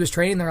told that he was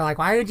training. They're like,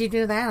 why did you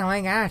do that? Oh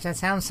my gosh, that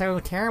sounds so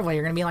terrible.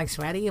 You're going to be like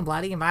sweaty and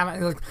bloody and blah,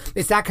 blah.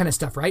 It's that kind of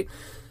stuff, right?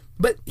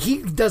 But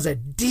he does a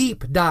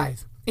deep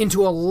dive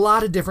into a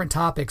lot of different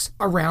topics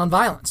around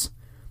violence.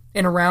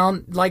 And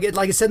around, like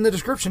I said in the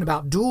description,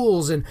 about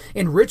duels and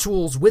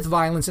rituals with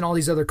violence and all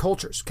these other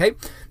cultures, okay?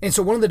 And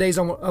so one of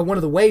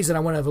the ways that I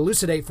want to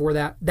elucidate for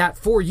that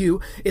for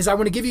you is I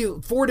want to give you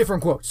 4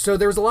 different quotes. So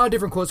there's a lot of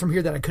different quotes from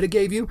here that I could have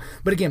gave you,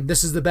 but again,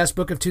 this is the best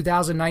book of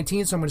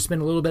 2019, so I'm going to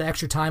spend a little bit of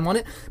extra time on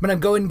it, but I'm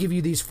going to give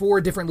you these 4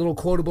 different little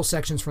quotable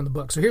sections from the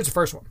book. So here's the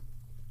first one.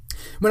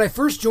 When I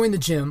first joined the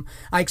gym,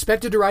 I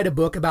expected to write a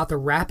book about the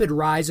rapid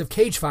rise of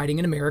cage fighting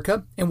in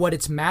America and what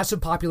its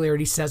massive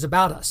popularity says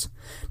about us,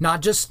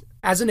 not just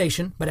as a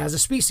nation, but as a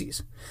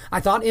species. I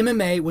thought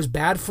MMA was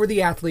bad for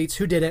the athletes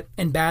who did it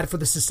and bad for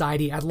the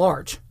society at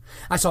large.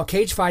 I saw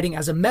cage fighting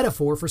as a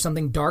metaphor for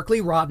something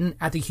darkly rotten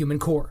at the human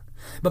core.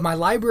 But my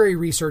library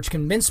research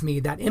convinced me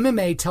that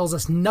MMA tells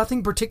us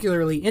nothing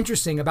particularly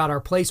interesting about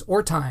our place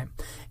or time.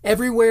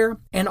 Everywhere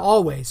and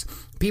always,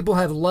 people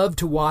have loved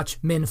to watch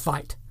men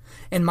fight.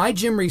 And my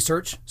gym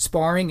research,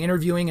 sparring,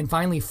 interviewing, and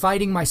finally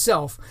fighting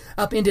myself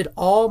upended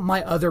all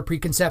my other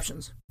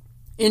preconceptions.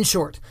 In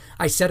short,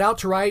 I set out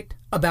to write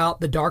about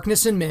the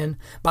darkness in men,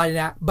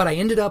 but I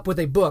ended up with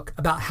a book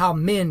about how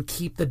men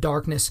keep the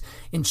darkness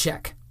in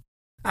check.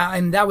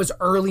 And that was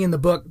early in the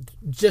book.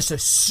 Just a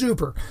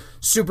super,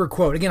 super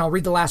quote. Again, I'll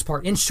read the last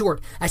part. In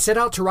short, I set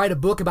out to write a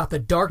book about the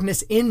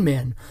darkness in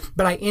men,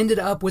 but I ended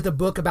up with a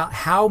book about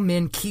how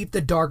men keep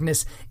the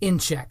darkness in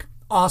check.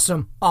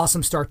 Awesome,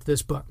 awesome start to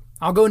this book.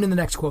 I'll go into the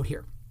next quote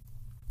here.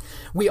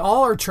 We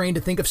all are trained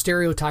to think of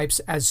stereotypes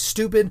as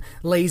stupid,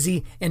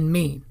 lazy, and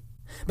mean.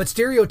 But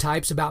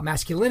stereotypes about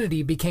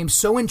masculinity became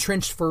so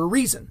entrenched for a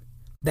reason.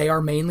 They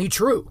are mainly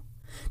true.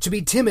 To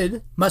be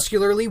timid,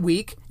 muscularly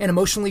weak, and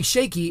emotionally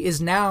shaky is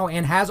now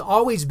and has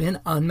always been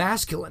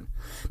unmasculine.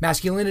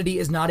 Masculinity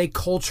is not a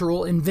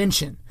cultural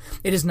invention.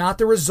 It is not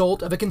the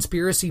result of a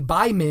conspiracy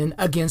by men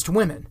against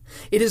women.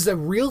 It is a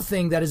real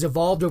thing that has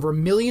evolved over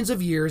millions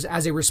of years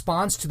as a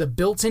response to the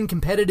built-in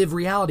competitive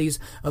realities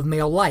of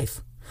male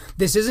life.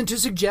 This isn't to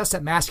suggest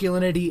that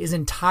masculinity is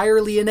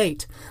entirely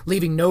innate,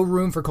 leaving no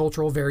room for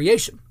cultural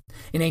variation.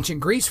 In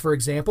ancient Greece, for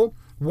example,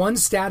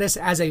 one's status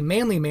as a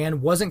manly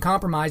man wasn't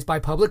compromised by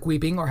public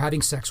weeping or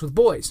having sex with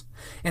boys.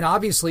 And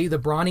obviously, the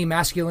brawny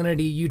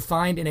masculinity you'd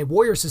find in a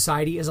warrior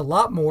society is a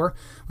lot more,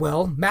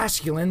 well,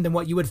 masculine than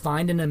what you would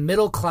find in a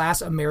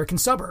middle-class American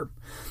suburb.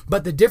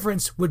 But the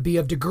difference would be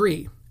of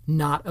degree,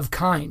 not of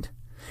kind.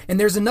 And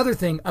there's another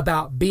thing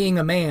about being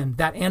a man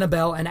that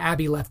Annabelle and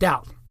Abby left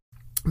out.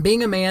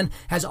 Being a man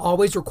has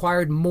always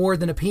required more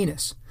than a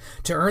penis.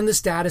 To earn the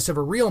status of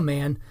a real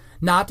man,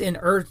 not an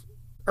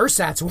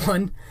ersatz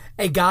one,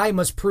 a guy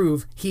must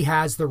prove he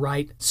has the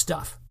right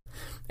stuff.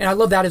 And I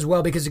love that as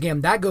well because,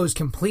 again, that goes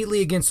completely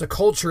against the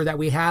culture that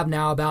we have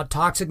now about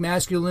toxic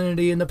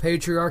masculinity and the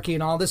patriarchy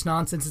and all this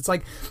nonsense. It's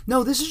like,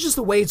 no, this is just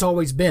the way it's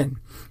always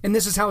been. And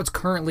this is how it's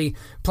currently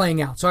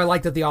playing out. So I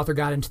like that the author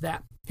got into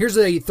that. Here's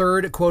a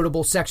third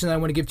quotable section that I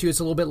want to give to you.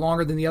 It's a little bit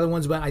longer than the other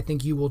ones, but I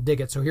think you will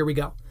dig it. So here we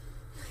go.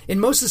 In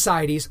most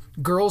societies,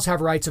 girls have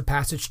rites of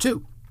passage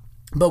too.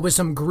 But with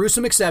some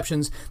gruesome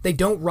exceptions, they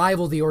don't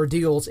rival the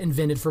ordeals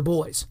invented for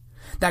boys.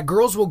 That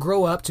girls will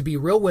grow up to be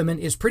real women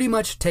is pretty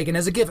much taken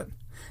as a given.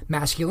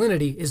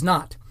 Masculinity is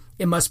not.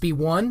 It must be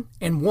won,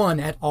 and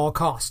won at all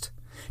cost.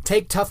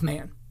 Take Tough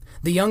Man.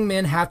 The young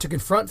men have to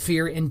confront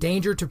fear and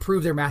danger to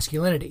prove their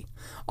masculinity.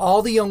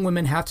 All the young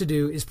women have to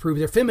do is prove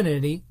their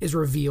femininity, is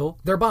reveal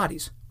their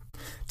bodies.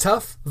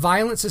 Tough,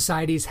 violent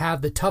societies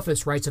have the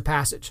toughest rites of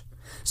passage.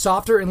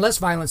 Softer and less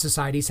violent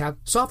societies have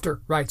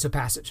softer rites of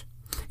passage.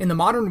 In the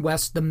modern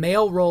West, the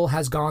male role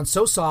has gone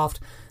so soft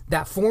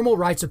that formal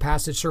rites of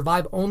passage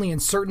survive only in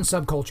certain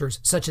subcultures,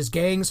 such as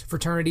gangs,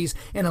 fraternities,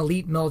 and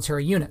elite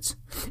military units.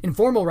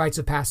 Informal rites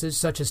of passage,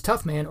 such as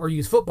Tough Man or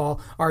youth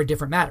football, are a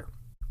different matter.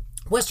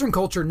 Western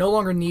culture no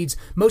longer needs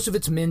most of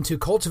its men to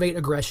cultivate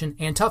aggression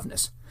and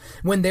toughness.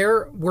 When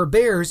there were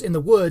bears in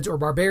the woods or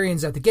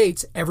barbarians at the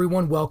gates,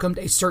 everyone welcomed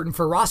a certain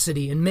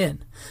ferocity in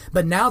men.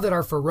 But now that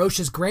our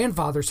ferocious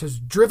grandfathers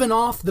have driven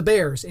off the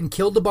bears and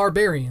killed the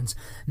barbarians,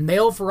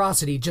 male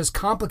ferocity just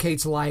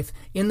complicates life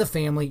in the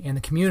family and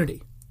the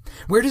community.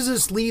 Where does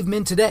this leave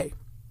men today?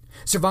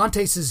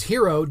 Cervantes'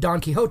 hero,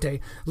 Don Quixote,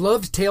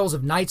 loved tales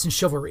of knights and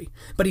chivalry,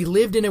 but he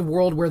lived in a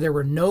world where there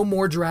were no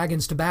more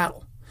dragons to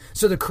battle.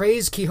 So the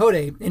crazed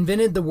Quixote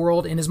invented the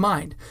world in his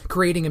mind,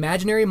 creating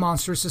imaginary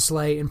monsters to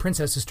slay and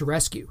princesses to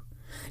rescue.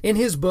 In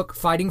his book,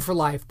 Fighting for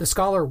Life, the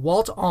scholar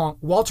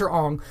Walter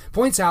Ong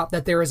points out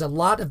that there is a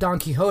lot of Don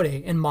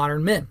Quixote in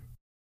modern men.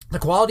 The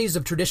qualities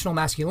of traditional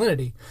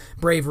masculinity,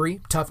 bravery,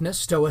 toughness,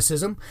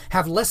 stoicism,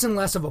 have less and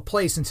less of a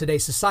place in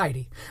today's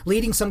society,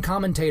 leading some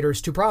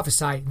commentators to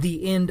prophesy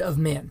the end of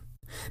men.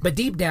 But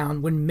deep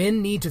down, when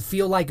men need to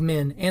feel like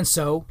men, and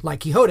so,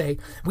 like Quixote,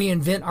 we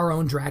invent our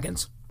own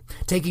dragons.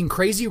 Taking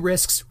crazy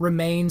risks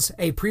remains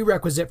a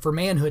prerequisite for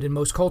manhood in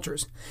most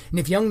cultures, and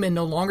if young men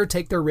no longer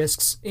take their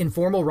risks in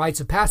formal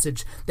rites of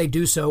passage, they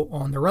do so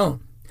on their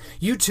own.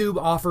 YouTube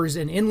offers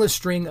an endless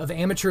string of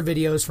amateur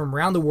videos from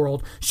around the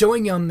world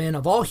showing young men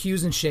of all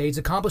hues and shades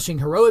accomplishing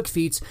heroic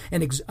feats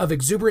of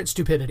exuberant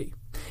stupidity.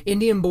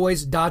 Indian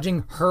boys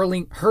dodging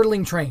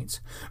hurtling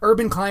trains,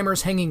 urban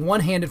climbers hanging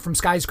one-handed from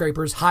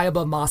skyscrapers high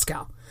above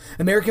Moscow,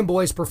 American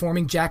boys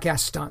performing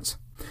jackass stunts.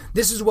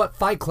 This is what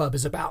Fight Club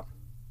is about.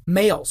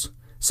 Males,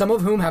 some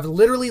of whom have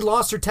literally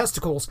lost their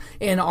testicles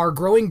and are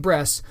growing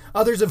breasts,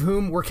 others of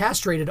whom were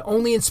castrated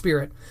only in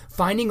spirit,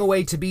 finding a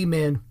way to be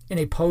men in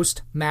a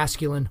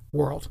post-masculine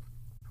world.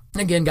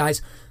 Again,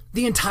 guys,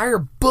 the entire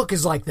book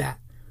is like that.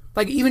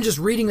 Like, even just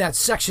reading that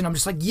section, I'm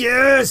just like,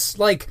 yes!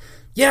 Like,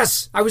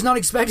 yes! I was not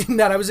expecting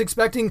that. I was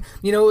expecting,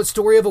 a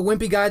story of a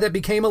wimpy guy that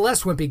became a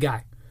less wimpy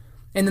guy.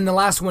 And then the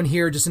last one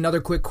here, just another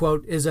quick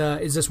quote, is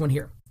this one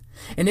here.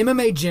 An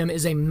MMA gym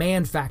is a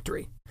man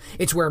factory.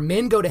 It's where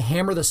men go to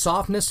hammer the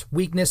softness,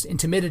 weakness, and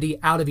timidity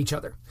out of each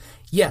other.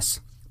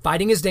 Yes,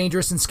 fighting is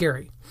dangerous and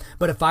scary,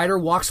 but a fighter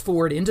walks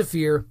forward into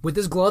fear with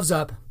his gloves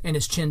up and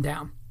his chin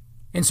down.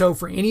 And so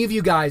for any of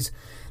you guys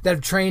that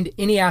have trained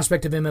any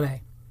aspect of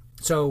MMA,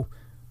 so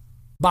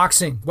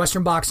boxing,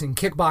 Western boxing,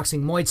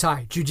 kickboxing, Muay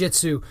Thai,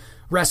 Jiu-Jitsu,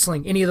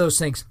 wrestling, any of those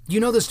things,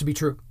 you know this to be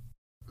true.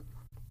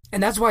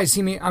 And that's why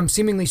I'm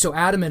seemingly so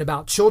adamant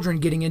about children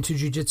getting into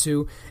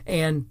Jiu-Jitsu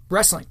and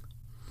wrestling.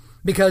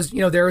 Because,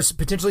 there's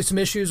potentially some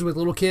issues with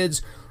little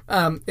kids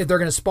if they're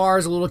going to spar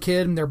as a little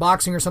kid and they're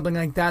boxing or something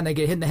like that and they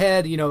get hit in the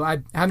head. I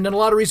haven't done a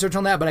lot of research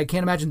on that, but I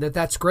can't imagine that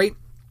that's great.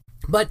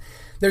 But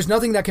there's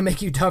nothing that can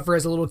make you tougher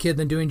as a little kid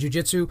than doing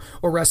jiu-jitsu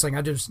or wrestling.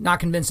 I'm just not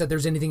convinced that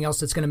there's anything else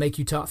that's going to make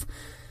you tough.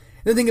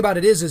 The thing about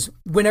it is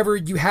whenever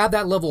you have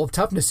that level of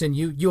toughness in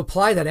you, you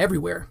apply that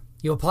everywhere.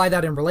 You apply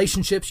that in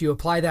relationships. You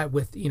apply that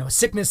with,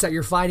 sickness that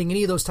you're fighting,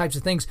 any of those types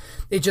of things.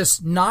 It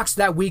just knocks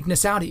that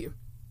weakness out of you.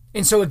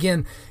 And so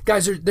again,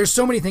 guys, there's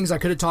so many things I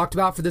could have talked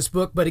about for this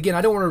book, but again,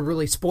 I don't want to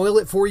really spoil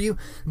it for you.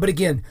 But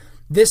again,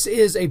 this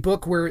is a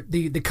book where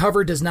the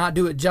cover does not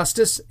do it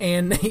justice,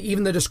 and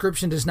even the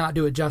description does not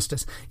do it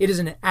justice. It is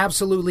an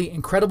absolutely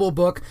incredible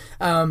book.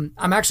 I'm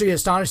actually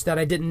astonished that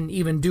I didn't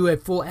even do a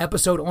full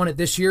episode on it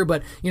this year,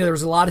 but there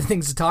was a lot of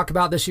things to talk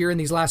about this year in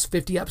these last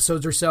 50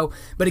 episodes or so.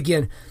 But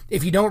again,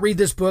 if you don't read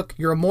this book,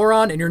 you're a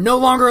moron, and you're no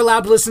longer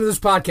allowed to listen to this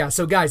podcast.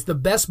 So guys, the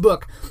best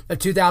book of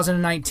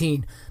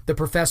 2019, The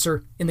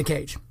Professor in the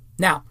Cage.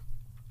 Now,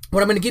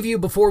 what I'm going to give you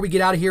before we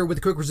get out of here with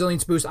a quick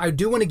resilience boost, I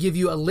do want to give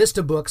you a list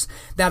of books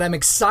that I'm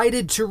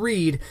excited to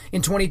read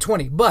in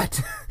 2020.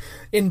 But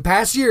in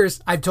past years,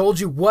 I've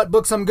told you what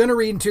books I'm going to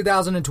read in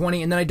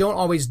 2020, and then I don't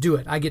always do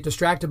it. I get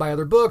distracted by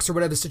other books or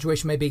whatever the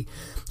situation may be.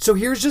 So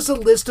here's just a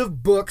list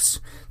of books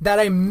that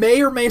I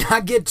may or may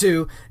not get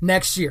to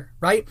next year,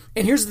 right?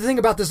 And here's the thing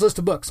about this list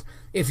of books.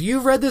 If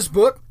you've read this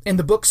book and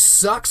the book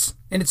sucks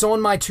and it's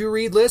on my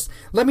to-read list,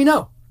 let me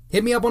know.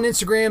 Hit me up on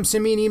Instagram,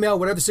 send me an email,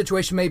 whatever the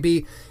situation may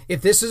be.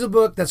 If this is a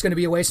book that's going to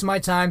be a waste of my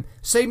time,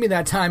 save me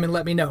that time and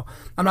let me know.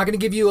 I'm not going to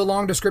give you a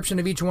long description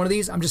of each one of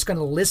these. I'm just going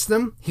to list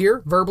them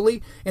here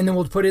verbally, and then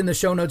we'll put it in the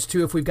show notes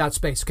too if we've got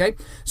space, okay?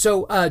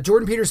 So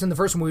Jordan Peterson, the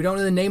first one, we don't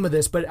know the name of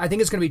this, but I think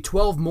it's going to be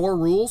 12 More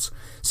Rules.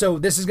 So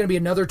this is going to be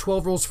another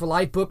 12 Rules for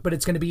Life book, but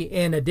it's going to be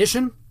an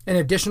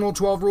additional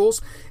 12 rules.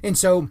 And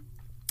so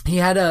he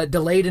had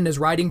delayed in his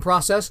writing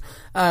process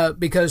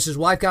because his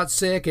wife got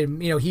sick, and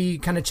he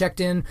kind of checked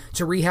in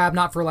to rehab,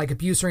 not for like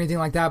abuse or anything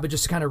like that, but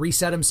just to kind of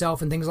reset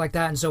himself and things like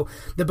that. And so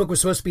the book was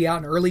supposed to be out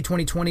in early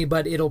 2020,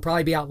 but it'll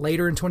probably be out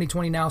later in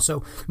 2020 now.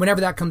 So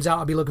whenever that comes out,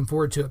 I'll be looking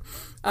forward to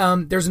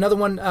it. There's another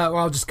one,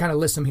 I'll just kind of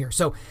list them here.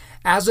 So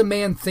As a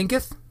Man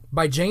Thinketh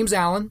by James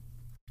Allen,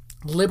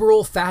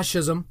 Liberal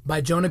Fascism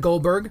by Jonah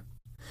Goldberg,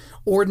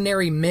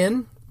 Ordinary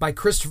Men by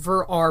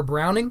Christopher R.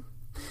 Browning,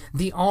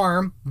 The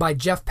Arm by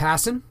Jeff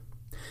Passan,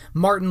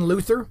 Martin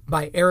Luther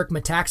by Eric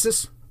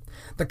Metaxas,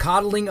 The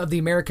Coddling of the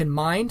American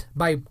Mind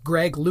by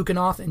Greg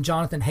Lukianoff and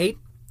Jonathan Haidt,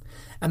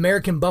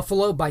 American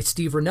Buffalo by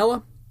Steve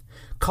Rinella,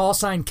 Call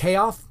Sign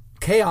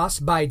Chaos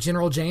by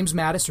General James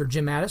Mattis or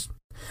Jim Mattis,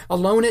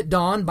 Alone at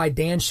Dawn by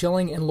Dan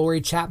Schilling and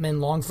Lori Chapman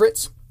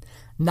Longfritz,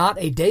 Not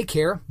a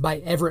Daycare by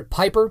Everett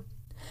Piper,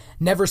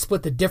 Never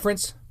Split the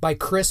Difference by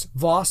Chris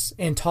Voss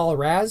and Tal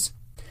Raz,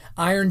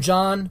 Iron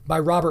John by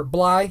Robert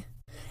Bly,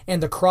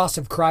 and The Cross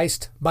of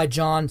Christ by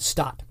John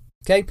Stott.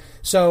 Okay,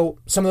 so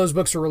some of those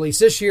books were released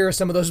this year.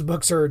 Some of those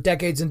books are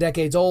decades and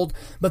decades old,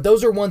 but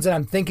those are ones that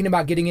I'm thinking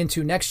about getting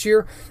into next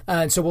year.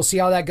 And so we'll see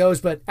how that goes.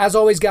 But as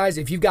always, guys,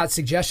 if you've got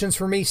suggestions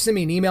for me, send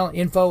me an email,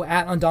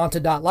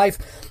 info@undaunted.life.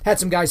 Had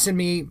some guys send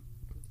me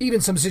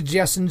even some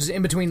suggestions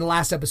in between the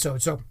last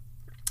episode. So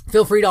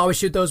feel free to always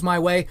shoot those my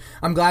way.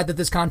 I'm glad that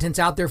this content's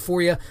out there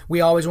for you. We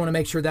always want to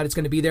make sure that it's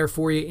going to be there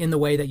for you in the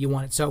way that you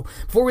want it. So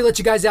before we let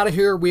you guys out of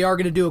here, we are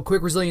going to do a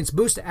quick resilience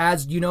boost.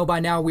 As you know by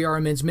now, we are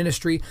a men's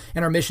ministry,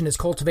 and our mission is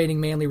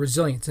cultivating manly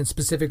resilience. And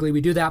specifically,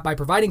 we do that by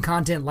providing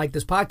content like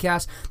this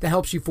podcast that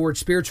helps you forge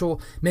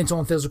spiritual, mental,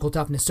 and physical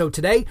toughness. So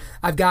today,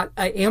 I've got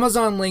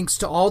Amazon links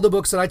to all the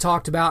books that I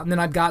talked about, and then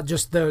I've got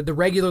just the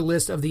regular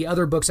list of the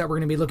other books that we're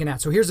going to be looking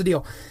at. So here's the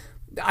deal.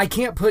 I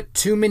can't put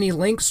too many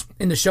links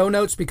in the show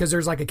notes because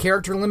there's like a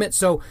character limit.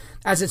 So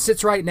as it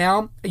sits right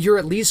now, you're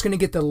at least going to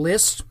get the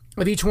list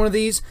of each one of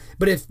these.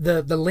 But if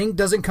the link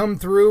doesn't come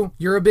through,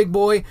 you're a big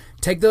boy.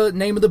 Take the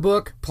name of the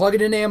book, plug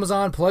it into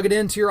Amazon, plug it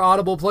into your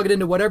Audible, plug it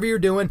into whatever you're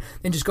doing,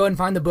 and just go ahead and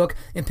find the book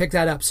and pick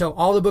that up. So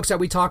all the books that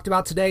we talked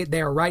about today, they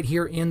are right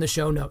here in the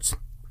show notes.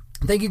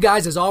 Thank you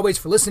guys, as always,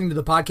 for listening to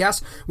the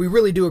podcast. We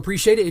really do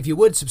appreciate it. If you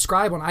would,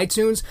 subscribe on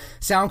iTunes,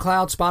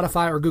 SoundCloud,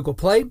 Spotify, or Google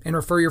Play, and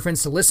refer your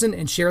friends to listen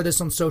and share this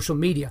on social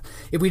media.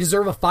 If we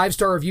deserve a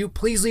 5-star review,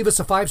 please leave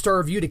us a 5-star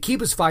review to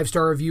keep us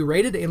 5-star review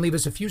rated, and leave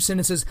us a few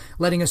sentences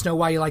letting us know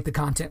why you like the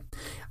content.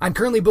 I'm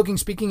currently booking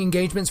speaking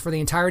engagements for the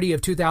entirety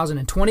of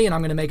 2020, and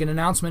I'm going to make an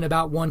announcement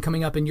about one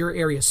coming up in your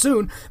area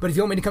soon. But if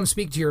you want me to come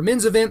speak to your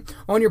men's event,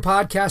 on your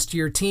podcast, to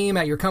your team,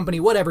 at your company,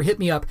 whatever, hit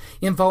me up,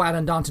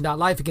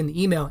 info@undaunted.life. Again, the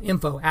email,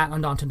 info@undaunted.life.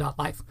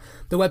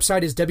 The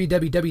website is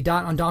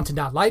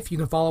www.undaunted.life. You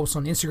can follow us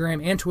on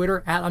Instagram and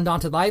Twitter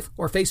 @undauntedlife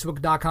or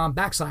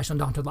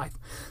facebook.com/undauntedlife.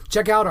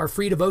 Check out our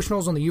free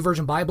devotionals on the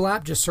YouVersion Bible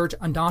app. Just search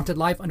Undaunted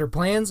Life under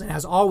plans. And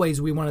as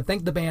always, we want to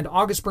thank the band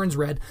August Burns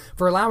Red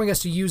for allowing us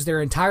to use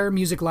their entire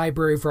music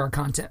library for our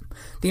content.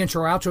 The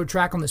intro-outro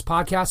track on this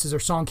podcast is their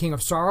song King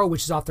of Sorrow,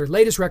 which is off their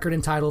latest record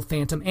entitled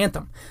Phantom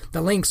Anthem.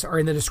 The links are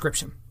in the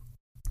description.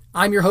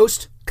 I'm your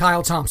host,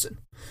 Kyle Thompson.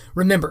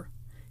 Remember,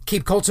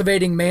 keep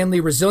cultivating manly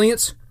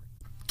resilience,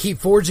 keep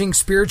forging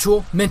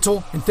spiritual,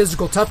 mental, and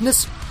physical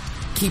toughness,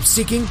 keep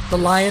seeking the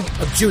Lion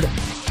of Judah.